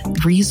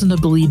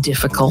reasonably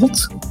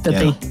difficult, that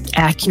they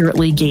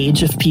accurately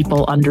gauge if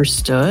people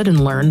understood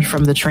and learned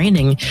from the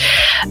training.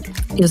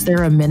 Is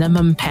there a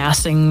minimum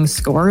passing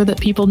score that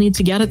people need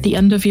to get at the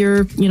end of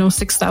your,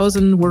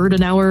 6,000 word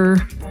an hour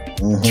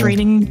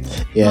training?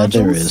 Yeah, modules?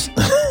 there is.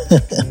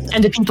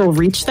 And do people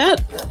reach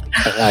that?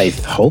 I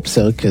hope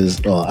so,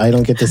 because I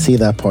don't get to see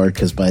that part,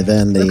 because by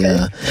then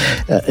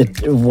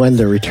when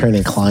they're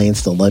returning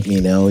clients, they'll let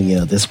me know,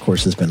 this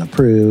course has been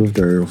approved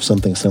or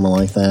something similar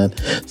like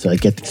that. So I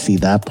get to see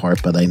that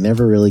part, but I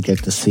never really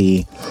get to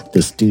see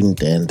the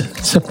student end,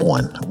 except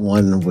one.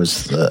 One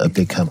was a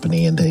big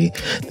company, and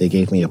they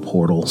gave me a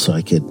portal so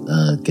I could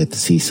get to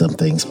see some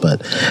things,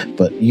 but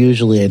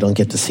usually I don't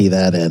get to see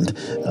that end.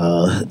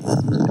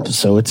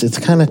 So it's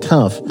kind of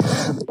tough.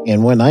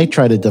 And when I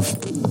try to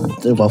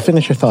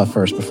finish your thought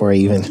first before I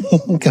even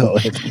go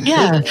ahead.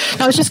 Yeah,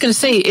 I was just going to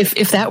say,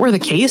 if that were the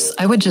case,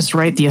 I would just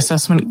write the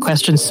assessment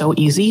questions so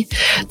easy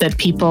that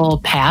people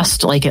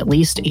passed like at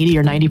least 80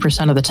 or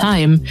 90% of the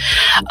time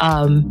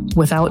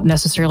without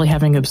necessarily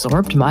having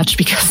absorbed much.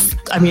 Because,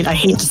 I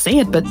hate to say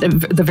it, but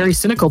the very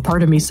cynical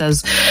part of me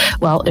says,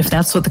 well, if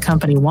that's what the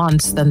company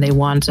wants, then they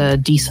want a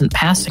decent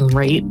passing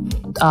rate,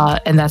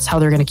 and that's how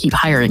they're going to keep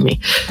hiring me.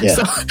 Yeah.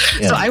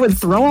 So I would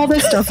throw all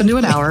this stuff into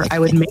an hour. I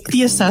would make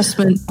the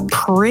assessment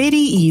pretty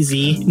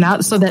easy,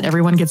 not so that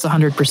everyone gets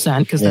 100%,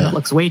 because then it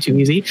looks way too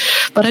easy.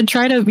 But I'd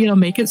try to,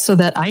 make it so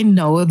that I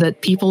know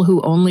that people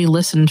who only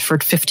listened for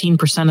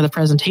 15% of the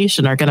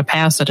presentation are going to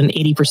pass at an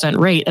 80%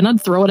 rate, and I'd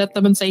throw it at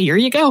them and say, here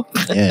you go.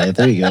 Yeah,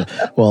 there you go.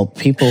 Well,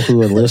 people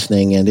who are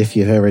listening, and if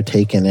you've ever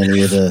taken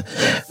any of the,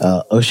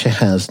 OSHA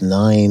has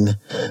 9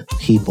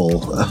 people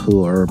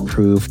who are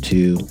approved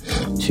to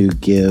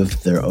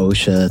give their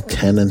OSHA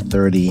 10 and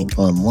 30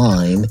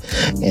 online,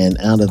 and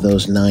out of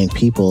those 9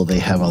 people, they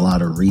have a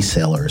lot of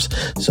resellers.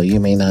 So you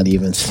may not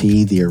even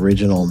see the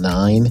original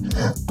 9,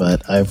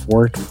 but I've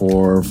worked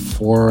for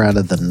 4 out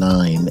of the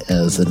 9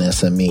 as an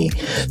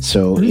SME.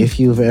 So if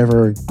you've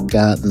ever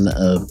gotten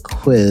a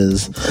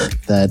quiz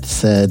that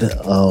said,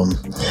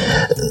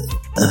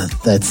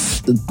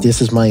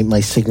 this is my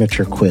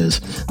signature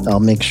quiz, I'll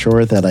make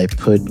sure that I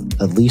put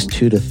at least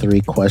 2 to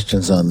 3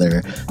 questions on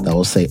there that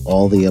will say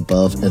all the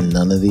above and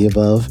none of the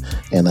above,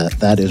 and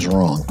that is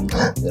wrong.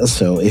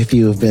 So if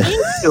you've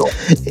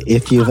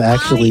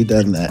actually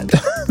done that,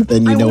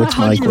 then you know it's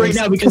my quiz right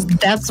now, because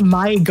that's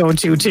my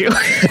go-to too.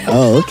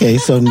 Oh, okay.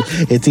 So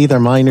it's either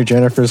mine or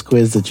Jennifer's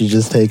quiz that you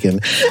just taken.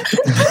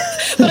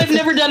 But I've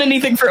never done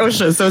anything for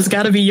OSHA, so it's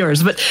got to be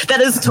yours. But that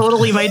is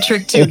totally my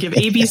trick too. Give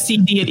A, B, C,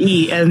 D, and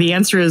E, and the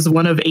answer is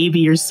one of A,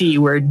 B, or C,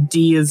 where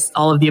D is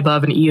all of the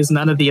above and E is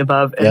none of the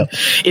above. And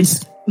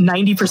it's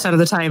 90% of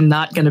the time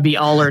not going to be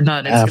all or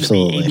none. It's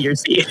Absolutely. going to be A, B, or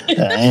C.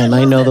 And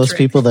I know those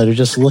people that are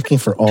just looking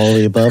for all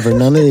the above or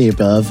none of the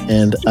above,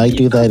 and I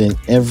do that in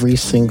every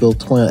single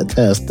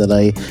test that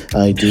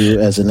I do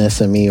as an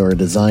SME or a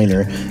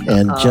designer,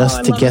 and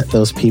just to get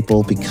those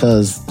people,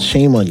 because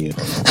shame on you.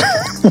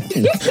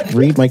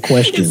 Read my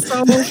question. It's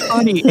so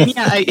funny. And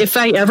if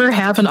I ever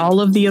have an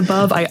all of the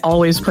above, I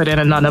always put in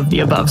a none of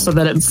the above so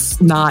that it's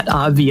not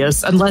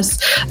obvious. Unless,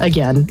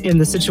 again, in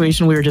the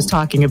situation we were just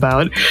talking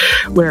about,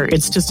 where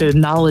it's just a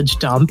knowledge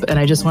dump and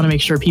I just want to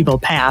make sure people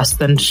pass,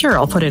 then sure,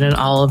 I'll put in an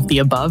all of the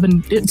above,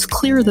 and it's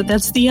clear that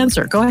that's the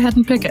answer. Go ahead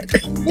and pick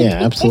it.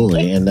 Yeah,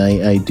 absolutely. And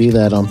I do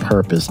that on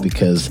purpose,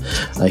 because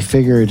I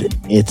figured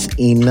it's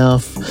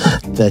enough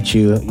that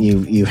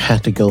you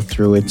had to go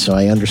through it, so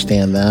I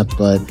understand that,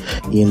 but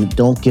you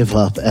don't give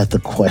up at the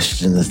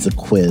question, it's the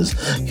quiz,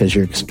 because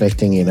you're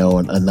expecting,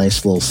 a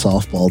nice little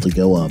softball to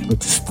go up.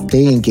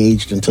 Stay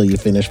engaged until you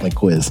finish my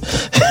quiz.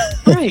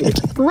 Right.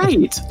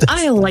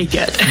 I like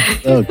it.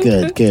 Oh,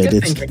 good.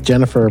 It's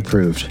Jennifer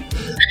approved.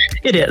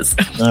 It is.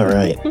 All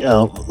right.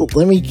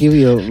 Let me give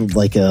you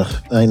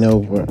I know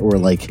we're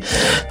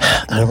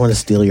I don't want to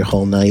steal your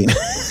whole night.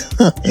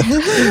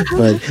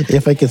 But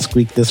if I could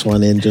squeak this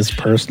one in just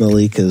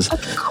personally, because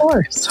of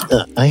course,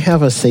 I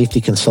have a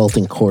safety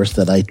consulting course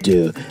that I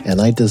do,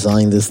 and I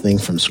designed this thing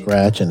from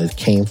scratch, and it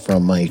came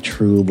from my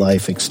true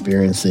life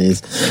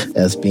experiences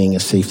as being a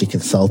safety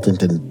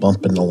consultant and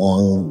bumping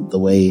along the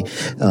way.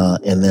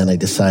 And then I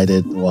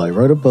decided, I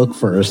wrote a book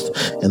first,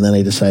 and then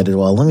I decided,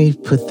 let me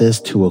put this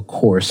to a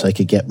course so I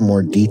could get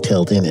more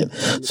detailed in it.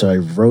 So I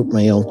wrote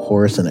my own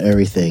course and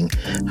everything.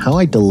 How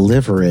I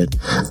deliver it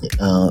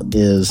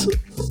is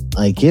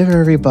I give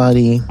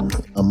everybody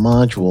a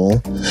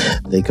module.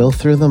 They go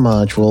through the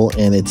module,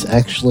 and it's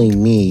actually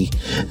me,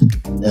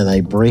 and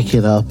I break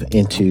it up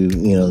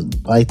into,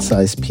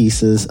 bite-sized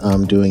pieces.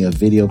 I'm doing a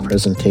video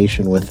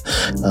presentation with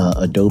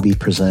Adobe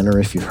Presenter,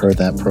 if you've heard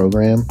that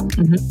program.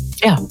 Mm-hmm.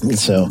 Yeah.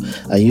 So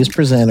I use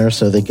Presenter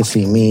so they can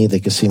see me. They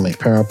can see my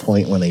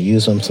PowerPoint when I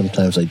use them.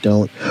 Sometimes I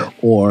don't.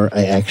 Or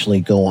I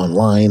actually go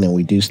online and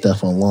we do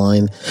stuff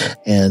online.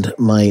 And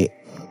my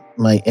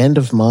end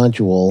of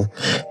module,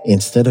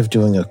 instead of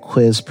doing a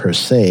quiz per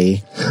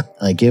se,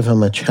 I give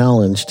them a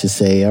challenge to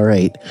say, all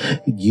right,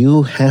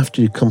 you have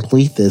to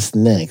complete this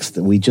next.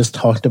 We just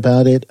talked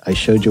about it. I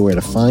showed you where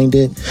to find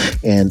it.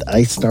 And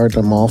I start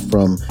them off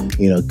from,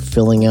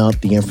 filling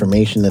out the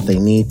information that they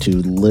need to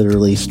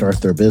literally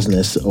start their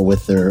business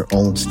with their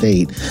own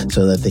state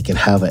so that they can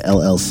have a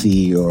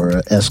LLC or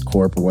a S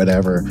Corp or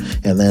whatever.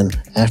 And then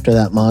after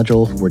that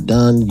module, we're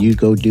done. You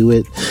go do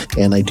it.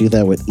 And I do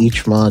that with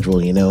each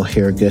module,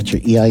 here, get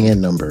your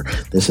EIN number.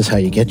 This is how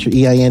you get your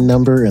EIN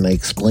number, and I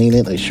explain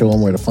it. I show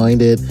them where to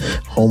find it.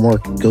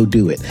 Homework, go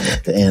do it.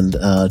 And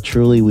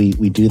truly,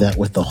 we do that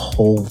with the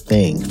whole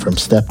thing from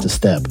step to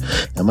step.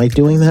 Am I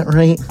doing that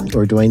right,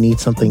 or do I need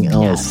something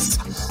else?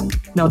 Yes.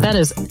 No, that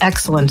is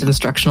excellent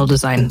instructional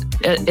design.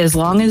 As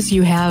long as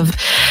you have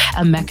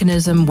a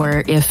mechanism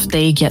where if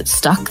they get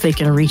stuck, they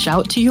can reach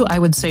out to you, I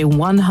would say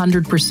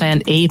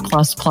 100%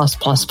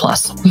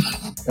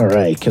 A+++++. All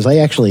right, because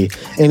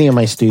any of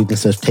my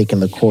students that have taken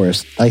the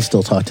course, I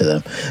still talk to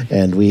them,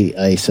 and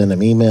I send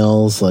them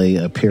emails.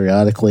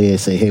 Periodically, I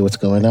say, "Hey, what's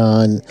going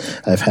on?"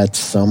 I've had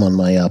some on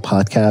my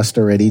podcast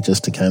already,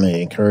 just to kind of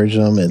encourage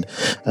them, and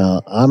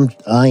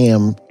I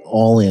am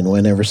all in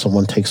whenever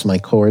someone takes my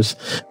course.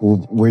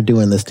 We're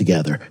doing this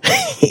together.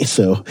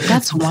 So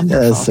that's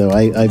wonderful. So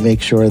I make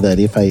sure that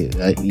if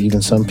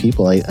even some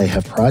people, I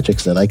have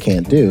projects that I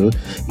can't do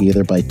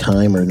either by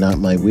time or not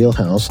my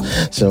wheelhouse.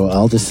 So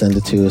I'll just send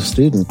it to a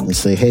student and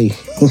say, hey,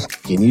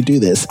 can you do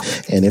this?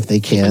 And if they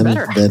can,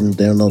 then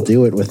they'll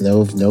do it with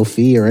no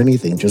fee or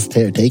anything. Just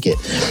take it.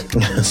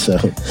 So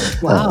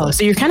wow.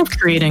 So you're kind of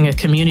creating a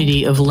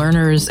community of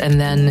learners, and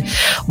then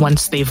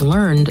once they've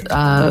learned,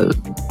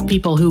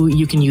 people who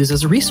you can use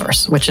as a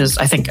resource, which is,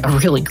 I think, a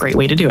really great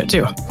way to do it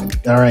too.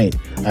 All right.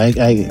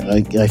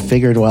 I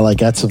figured while I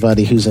got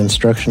somebody who's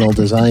instructional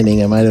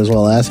designing, I might as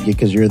well ask you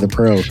because you're the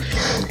pro.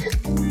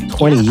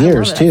 20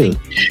 years too.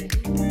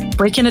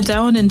 Breaking it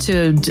down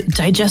into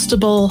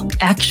digestible,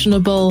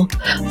 actionable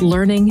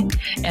learning,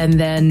 and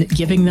then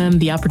giving them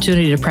the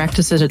opportunity to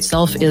practice it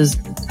itself is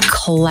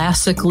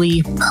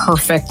classically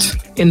perfect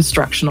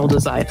instructional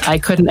design. I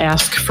couldn't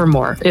ask for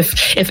more.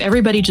 If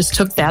everybody just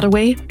took that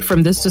away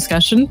from this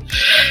discussion,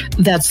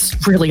 that's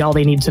really all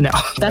they need to know.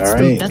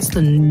 That's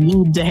the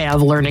need to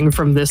have learning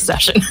from this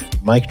session.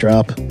 Mic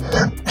drop.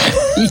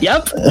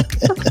 Yep.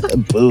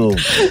 Boom.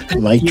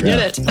 Mic you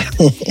drop. Did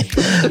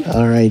it.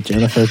 All right,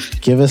 Jennifer,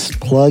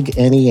 plug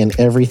any and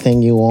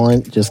everything you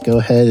want. Just go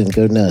ahead and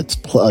go nuts.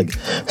 Plug.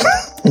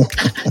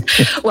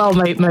 Well,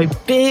 my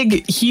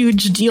big,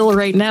 huge deal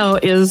right now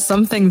is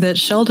something that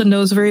Sheldon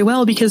knows very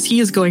well because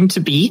he is going to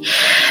be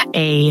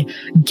a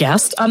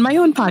guest on my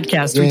own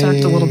podcast. Yay. We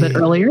talked a little bit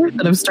earlier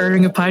that I'm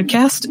starting a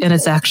podcast, and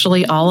it's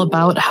actually all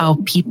about how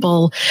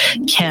people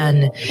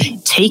can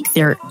take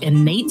their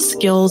innate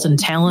skills and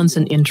talents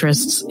and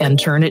interests and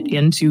turn it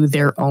into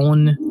their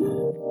own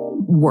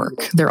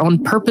work, their own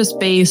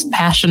purpose-based,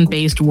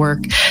 passion-based work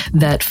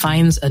that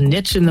finds a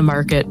niche in the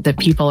market that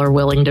people are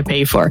willing to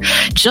pay for.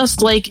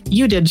 Just like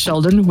you did,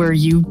 Sheldon, where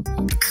you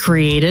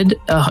created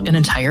an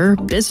entire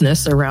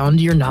business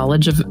around your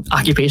knowledge of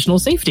occupational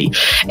safety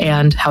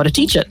and how to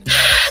teach it.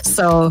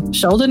 So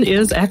Sheldon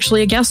is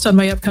actually a guest on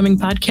my upcoming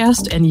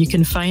podcast, and you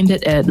can find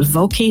it at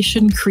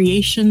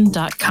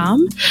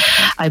vocationcreation.com.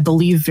 I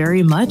believe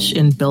very much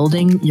in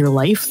building your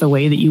life the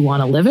way that you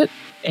want to live it.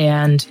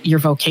 And your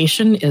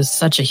vocation is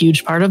such a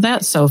huge part of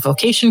that. So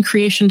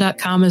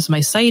vocationcreation.com is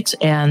my site.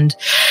 And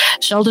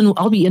Sheldon,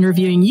 I'll be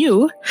interviewing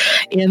you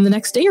in the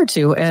next day or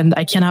two. And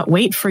I cannot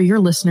wait for your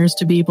listeners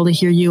to be able to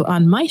hear you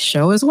on my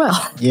show as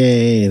well.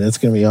 Yay, that's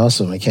going to be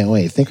awesome. I can't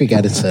wait. I think we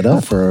got it set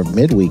up for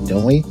midweek,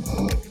 don't we?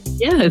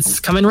 Yeah, it's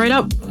coming right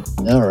up.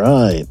 All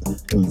right.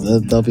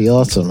 That'll be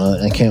awesome.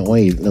 I can't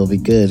wait. It'll be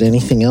good.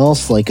 Anything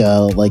else? Like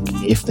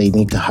if they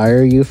need to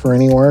hire you for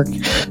any work,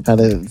 do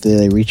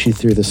they reach you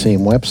through the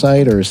same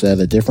website, or is that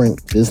a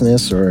different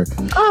business? Or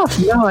oh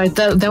no,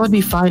 that would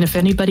be fine. If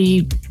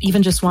anybody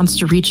even just wants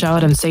to reach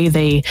out and say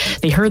they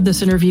heard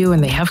this interview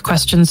and they have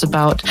questions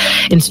about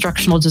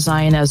instructional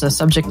design as a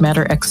subject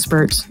matter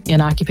expert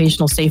in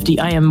occupational safety,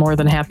 I am more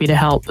than happy to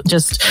help.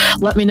 Just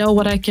let me know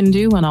what I can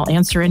do, and I'll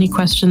answer any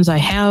questions I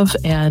have.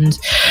 And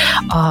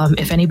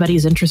if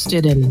anybody's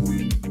interested in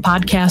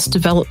podcast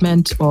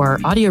development or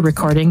audio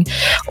recording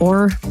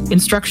or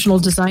instructional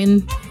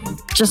design,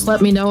 just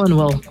let me know and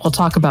we'll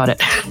talk about it.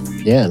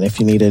 Yeah, and if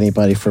you need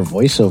anybody for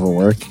voiceover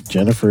work,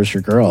 Jennifer's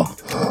your girl.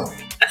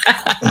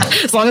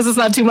 As long as it's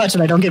not too much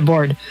and I don't get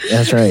bored.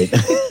 That's right.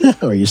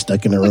 Or you're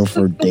stuck in a room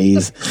for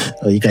days.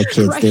 Oh, you got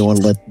kids. Right.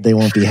 They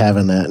won't be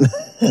having that.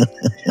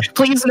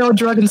 Please, no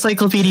drug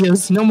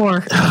encyclopedias. No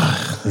more.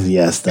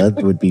 Yes, that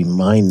would be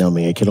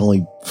mind-numbing. I can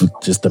only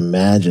just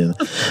imagine.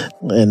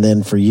 And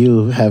then for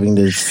you having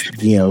to,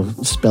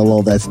 spell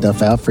all that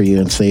stuff out for you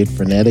and say it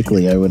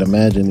phonetically, I would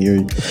imagine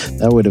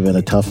that would have been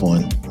a tough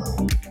one.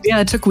 Yeah,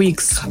 it took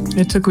weeks.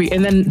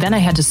 And then I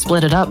had to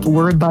split it up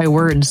word by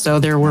word. So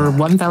there were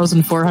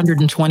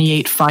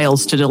 1,428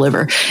 files to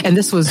deliver. And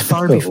this was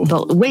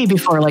way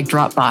before like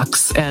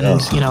Dropbox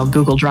and,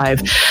 Google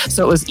Drive.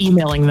 So it was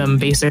emailing them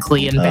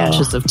basically in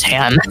batches of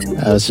 10.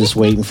 I was just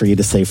waiting for you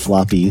to say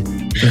floppy.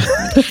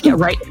 Yeah,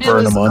 right.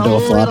 Burn them onto a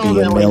floppy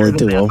and mail it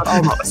to them.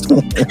 Almost.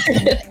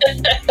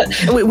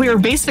 We were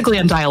basically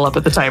on dial-up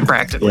at the time,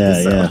 practically.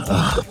 Yeah, yeah.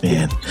 Oh,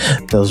 man.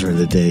 Those were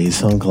the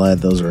days. I'm glad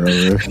those are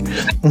over.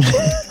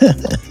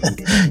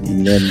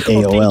 And then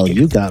AOL,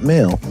 you got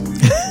mail.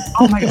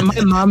 Oh my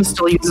mom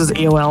still uses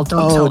AOL.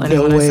 Don't tell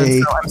anyone no way. I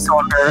said so. I'm so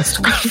embarrassed.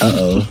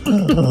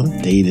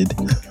 Dated.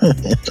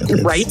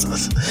 Right?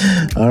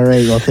 All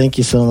right. Well, thank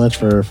you so much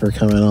for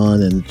coming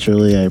on, and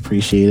truly I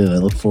appreciate it. I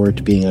look forward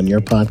to being on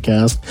your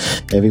podcast.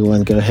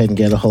 Everyone go ahead and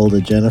get a hold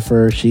of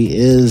Jennifer. She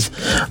is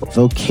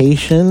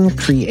Vocation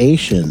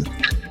Creation.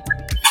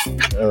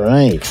 All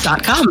right.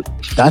 .com.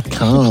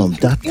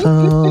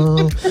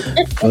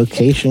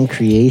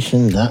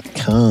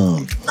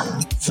 VocationCreation.com.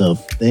 So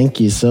thank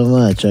you so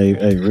much. I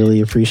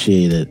really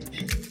appreciate it.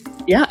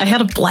 Yeah, I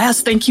had a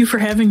blast. Thank you for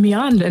having me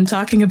on and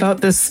talking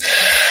about this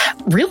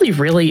really,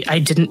 really, I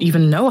didn't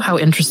even know how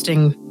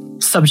interesting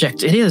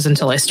subject it is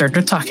until I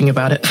started talking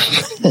about it.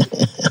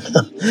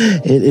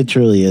 It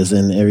truly is,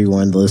 and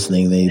everyone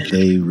listening, they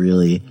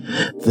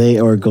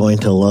are going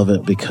to love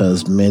it,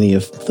 because many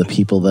of the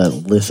people that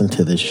listen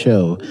to this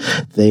show,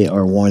 they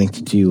are wanting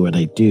to do what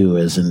I do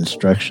as an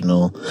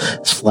instructional /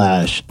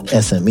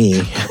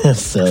 SME.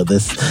 So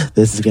this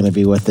is going to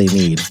be what they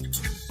need.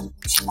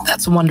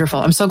 That's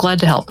wonderful. I'm so glad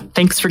to help.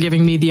 Thanks for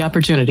giving me the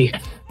opportunity.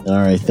 All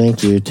right,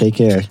 thank you. Take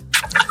care.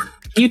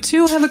 You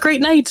too. Have a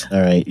great night.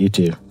 All right, you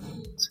too.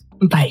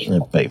 Bye.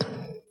 Bye.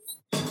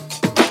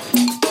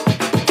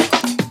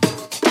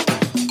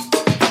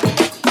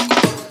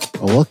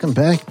 Well, welcome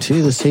back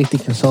to the Safety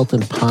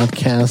Consultant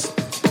Podcast.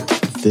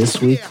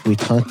 This week we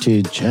talked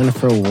to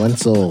Jennifer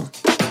Wenzel.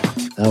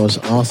 That was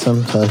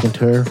awesome talking to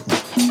her.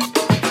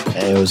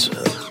 It was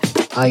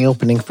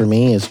eye-opening for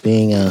me as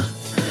being a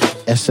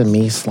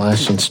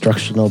SME /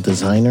 instructional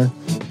designer.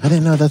 I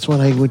didn't know that's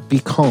what I would be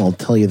called,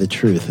 tell you the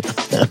truth.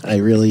 I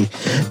really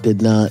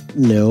did not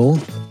know,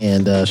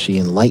 and she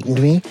enlightened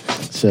me.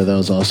 So that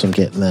was awesome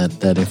getting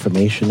that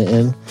information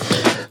in.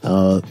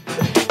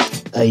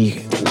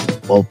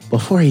 Well,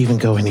 before I even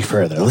go any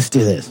further, let's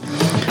do this.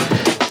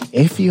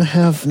 If you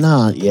have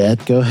not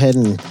yet, go ahead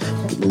and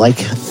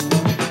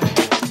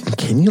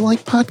can you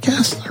like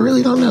podcasts? I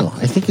really don't know.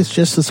 I think it's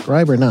just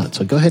subscribe or not.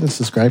 So go ahead and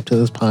subscribe to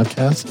this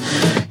podcast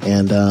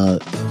and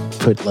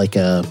put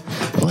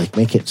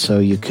make it so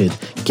you could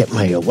get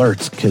my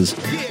alerts, because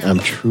I'm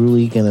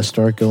truly going to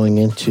start going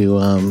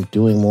into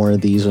doing more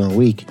of these in a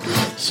week.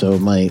 So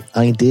my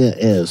idea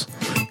is,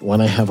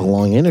 when I have a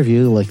long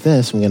interview like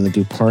this, I'm going to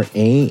do part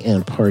A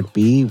and part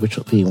B, which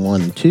will be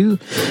 1 and 2.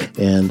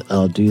 And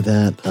I'll do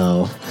that.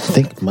 I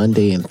think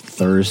Monday and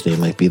Thursday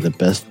might be the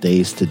best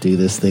days to do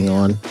this thing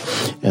on.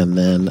 And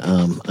then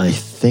I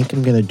think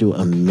I'm going to do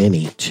a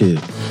mini too.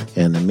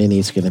 And the mini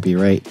is going to be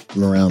right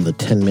around the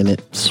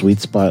 10-minute sweet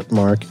spot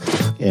mark.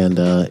 And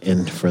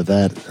for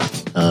that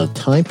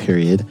time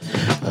period,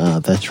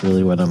 that's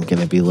really what I'm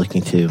going to be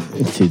looking to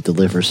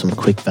deliver some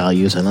quick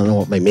values. I don't know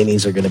what my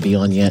minis are going to be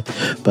on yet,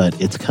 but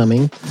it's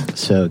coming.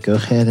 So go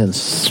ahead and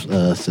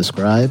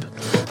subscribe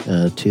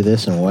to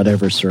this and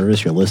whatever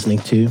service you're listening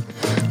to.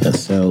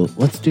 So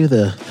let's do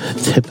the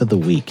tip of the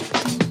week.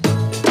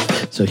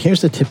 So here's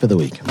the tip of the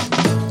week.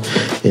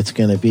 It's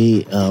going to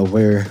be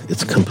where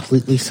it's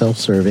completely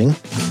self-serving.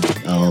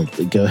 I'll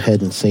go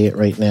ahead and say it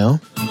right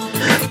now.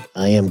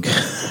 And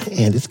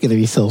it's going to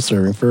be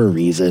self-serving for a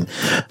reason.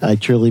 I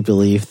truly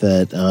believe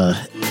that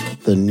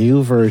the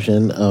new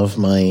version of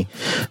my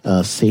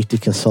Safety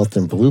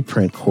Consultant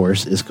Blueprint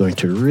course is going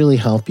to really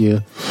help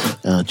you.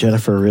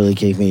 Jennifer really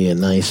gave me a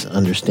nice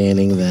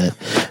understanding that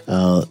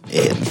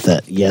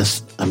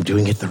yes, I'm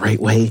doing it the right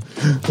way.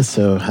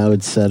 So how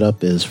it's set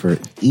up is, for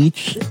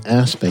each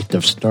aspect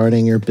of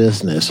starting your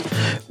business,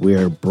 we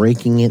are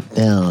breaking it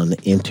down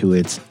into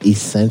its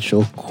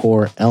essential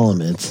core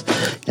elements.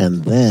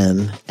 And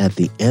then at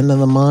the end of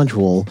the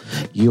module,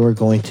 you are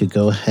going to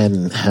go ahead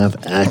and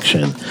have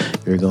action.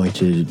 You're going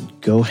to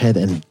go ahead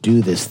and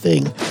do this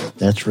thing.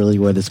 That's really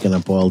what it's going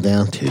to boil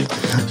down to.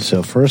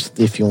 So first,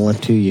 if you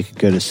want to, you could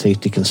go to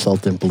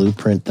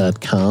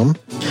safetyconsultantblueprint.com,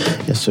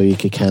 so you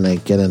could kind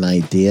of get an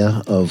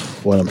idea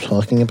of what I'm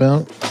talking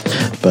about.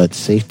 But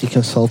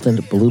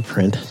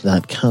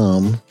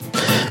safetyconsultantblueprint.com,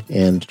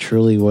 and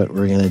truly what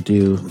we're going to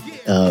do,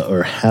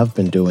 or have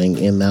been doing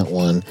in that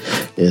one,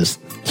 is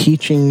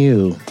teaching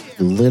you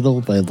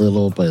little by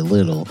little by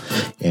little.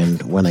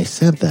 And when I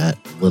said that,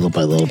 little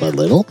by little by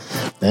little,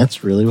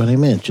 that's really what I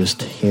meant.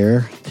 Just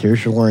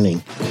here's your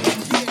learning.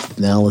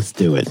 Now let's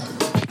do it.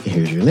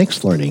 Here's your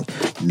next learning.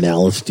 Now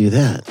let's do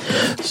that.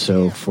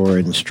 So for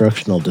an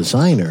instructional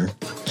designer,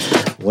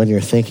 when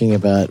you're thinking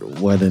about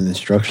what an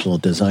instructional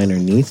designer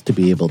needs to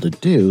be able to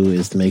do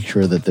is to make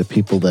sure that the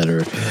people that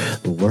are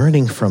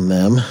learning from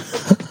them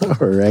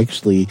are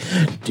actually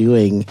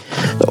doing,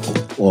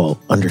 well,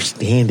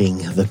 understanding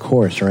the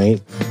course,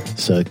 right?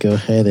 So go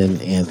ahead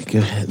and go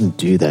ahead and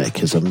do that,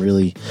 because I'm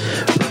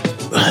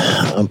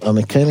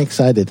kind of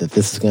excited that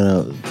this is going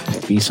to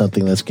be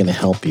something that's going to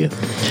help you.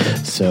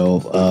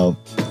 So,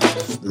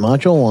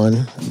 Module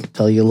 1,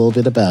 tell you a little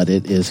bit about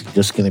it, is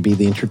just going to be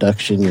the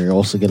introduction. You're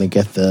also going to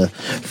get the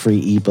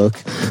free ebook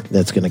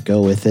that's going to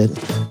go with it.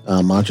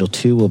 Module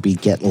 2 will be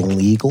Get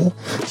Legal.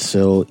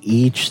 So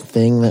each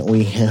thing that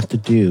we have to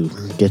do,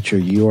 get your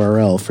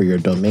URL for your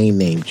domain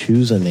name,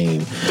 choose a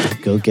name,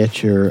 go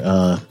get your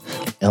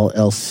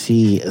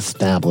LLC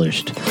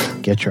established,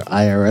 get your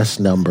IRS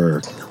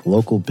number,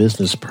 local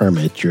business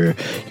permit, your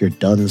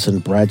Duns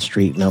and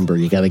Bradstreet number.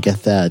 You got to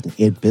get that.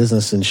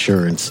 Business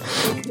insurance.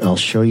 I'll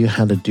show you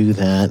how to do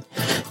that,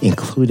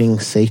 including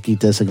safety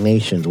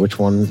designations,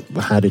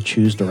 how to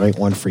choose the right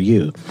one for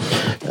you.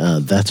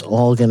 That's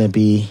all going to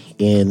be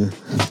in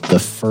the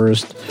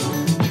first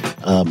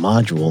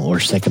module or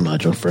second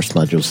module. First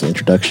module is the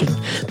introduction.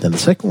 Then the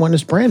second one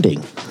is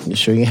branding. We'll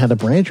show you how to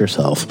brand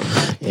yourself.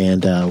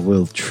 And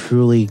we'll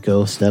truly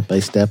go step by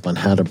step on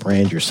how to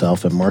brand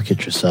yourself and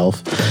market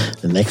yourself.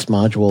 The next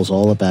module is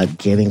all about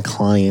getting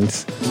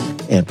clients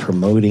and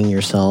promoting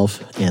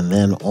yourself. And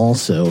then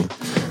also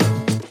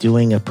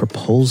doing a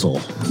proposal.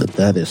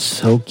 That is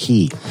so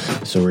key.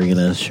 So we're going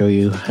to show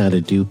you how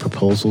to do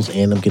proposals,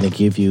 and I'm going to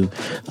give you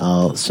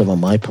some of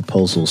my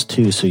proposals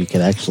too, so you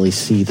can actually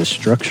see the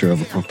structure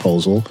of a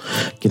proposal.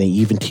 Going to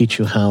even teach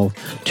you how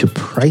to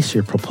price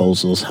your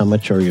proposals, how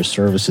much are your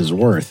services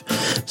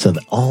worth. So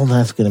all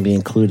that's going to be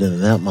included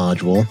in that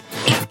module.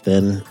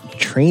 Then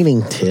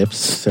training tips.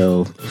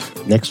 So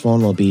next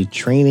one will be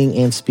training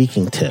and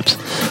speaking tips.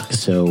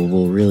 So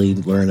we'll really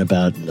learn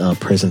about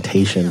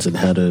presentations and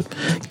how to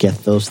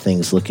get those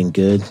things looking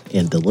good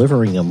and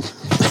delivering them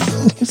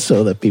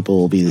so that people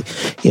will be,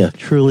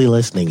 truly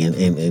listening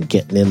and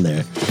getting in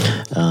there.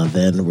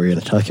 Then we're going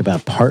to talk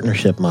about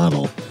partnership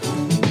model.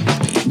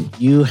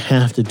 You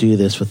have to do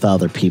this with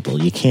other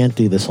people. You can't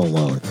do this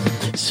alone.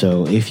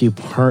 So if you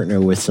partner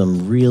with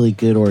some really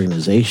good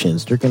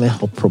organizations, they're going to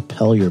help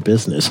propel your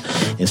business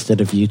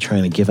instead of you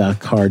trying to give out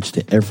cards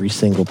to every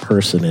single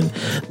person in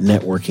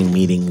networking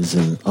meetings.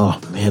 And, oh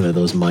man, are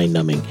those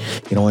mind-numbing.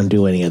 You don't want to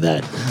do any of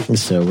that.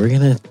 So we're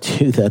going to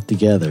do that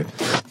together.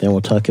 Then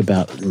we'll talk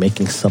about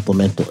making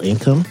supplemental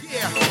income,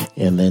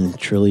 and then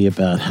truly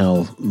about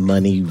how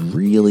money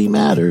really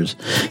matters.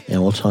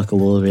 And we'll talk a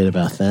little bit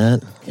about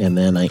that. And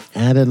then I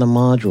added a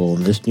module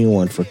in this new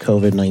one for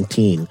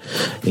COVID-19,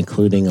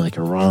 including like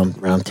a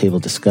roundtable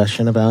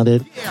discussion about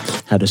it,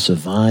 how to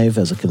survive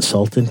as a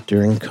consultant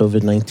during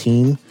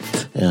COVID-19,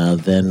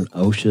 then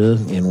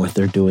OSHA and what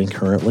they're doing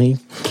currently.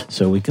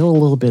 So we go a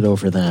little bit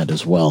over that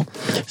as well.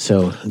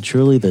 So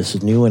truly, this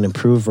is new and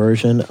improved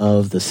version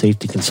of the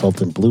Safety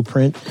Consultant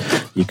Blueprint.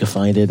 You can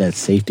find it at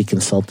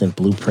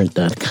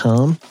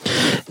safetyconsultantblueprint.com.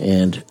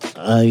 And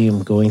I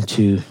am going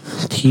to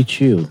teach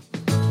you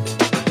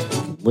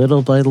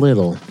little by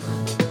little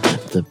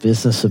the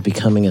business of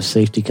becoming a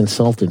safety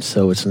consultant,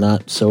 so it's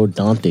not so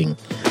daunting.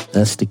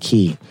 That's the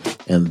key.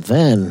 And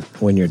then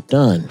when you're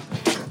done,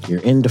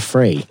 you're in the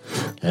fray.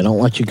 I don't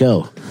let you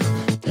go.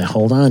 I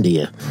hold on to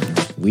you.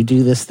 We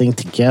do this thing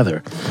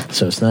together.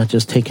 So it's not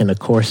just taking a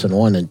course and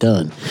one and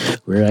done.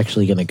 We're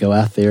actually going to go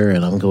out there,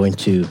 and I'm going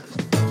to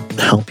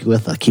help you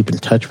with. I'll keep in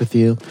touch with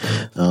you.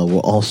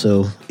 We'll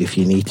also, if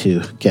you need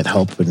to get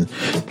help in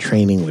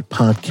training with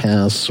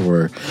podcasts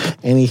or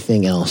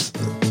anything else,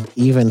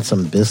 even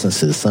some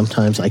businesses,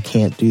 sometimes I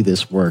can't do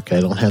this work.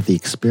 I don't have the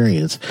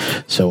experience.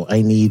 So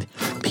I need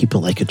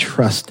people I could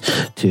trust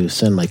to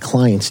send my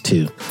clients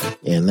to.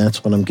 And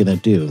that's what I'm going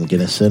to do. I'm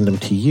going to send them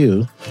to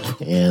you,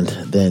 and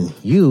then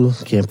you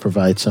can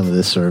provide some of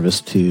this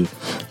service to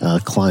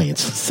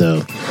clients.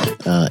 So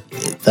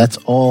that's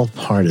all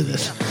part of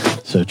this.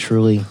 So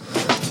truly,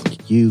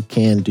 you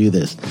can do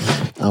this.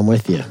 I'm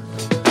with you.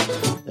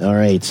 All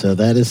right, so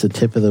that is the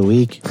tip of the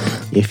week.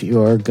 If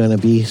you are going to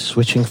be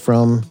switching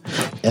from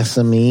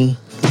SME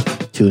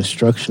to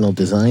instructional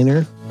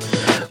designer,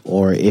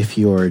 or if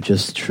you are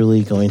just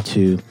truly going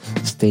to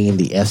stay in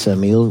the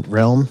SME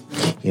realm,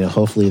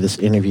 hopefully this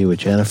interview with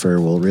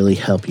Jennifer will really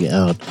help you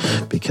out,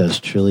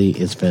 because truly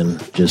it's been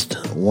just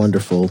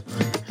wonderful.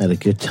 Had a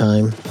good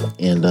time,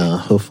 and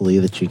hopefully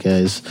that you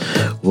guys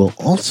will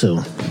also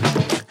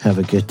have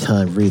a good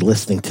time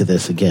re-listening to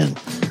this again,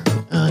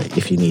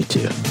 if you need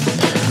to.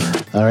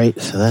 All right,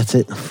 so that's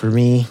it for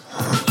me.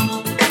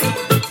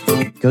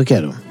 Go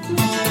get them.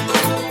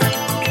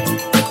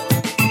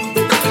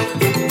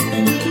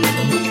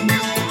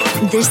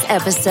 This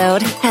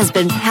episode has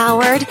been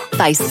powered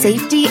by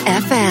Safety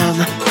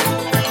FM.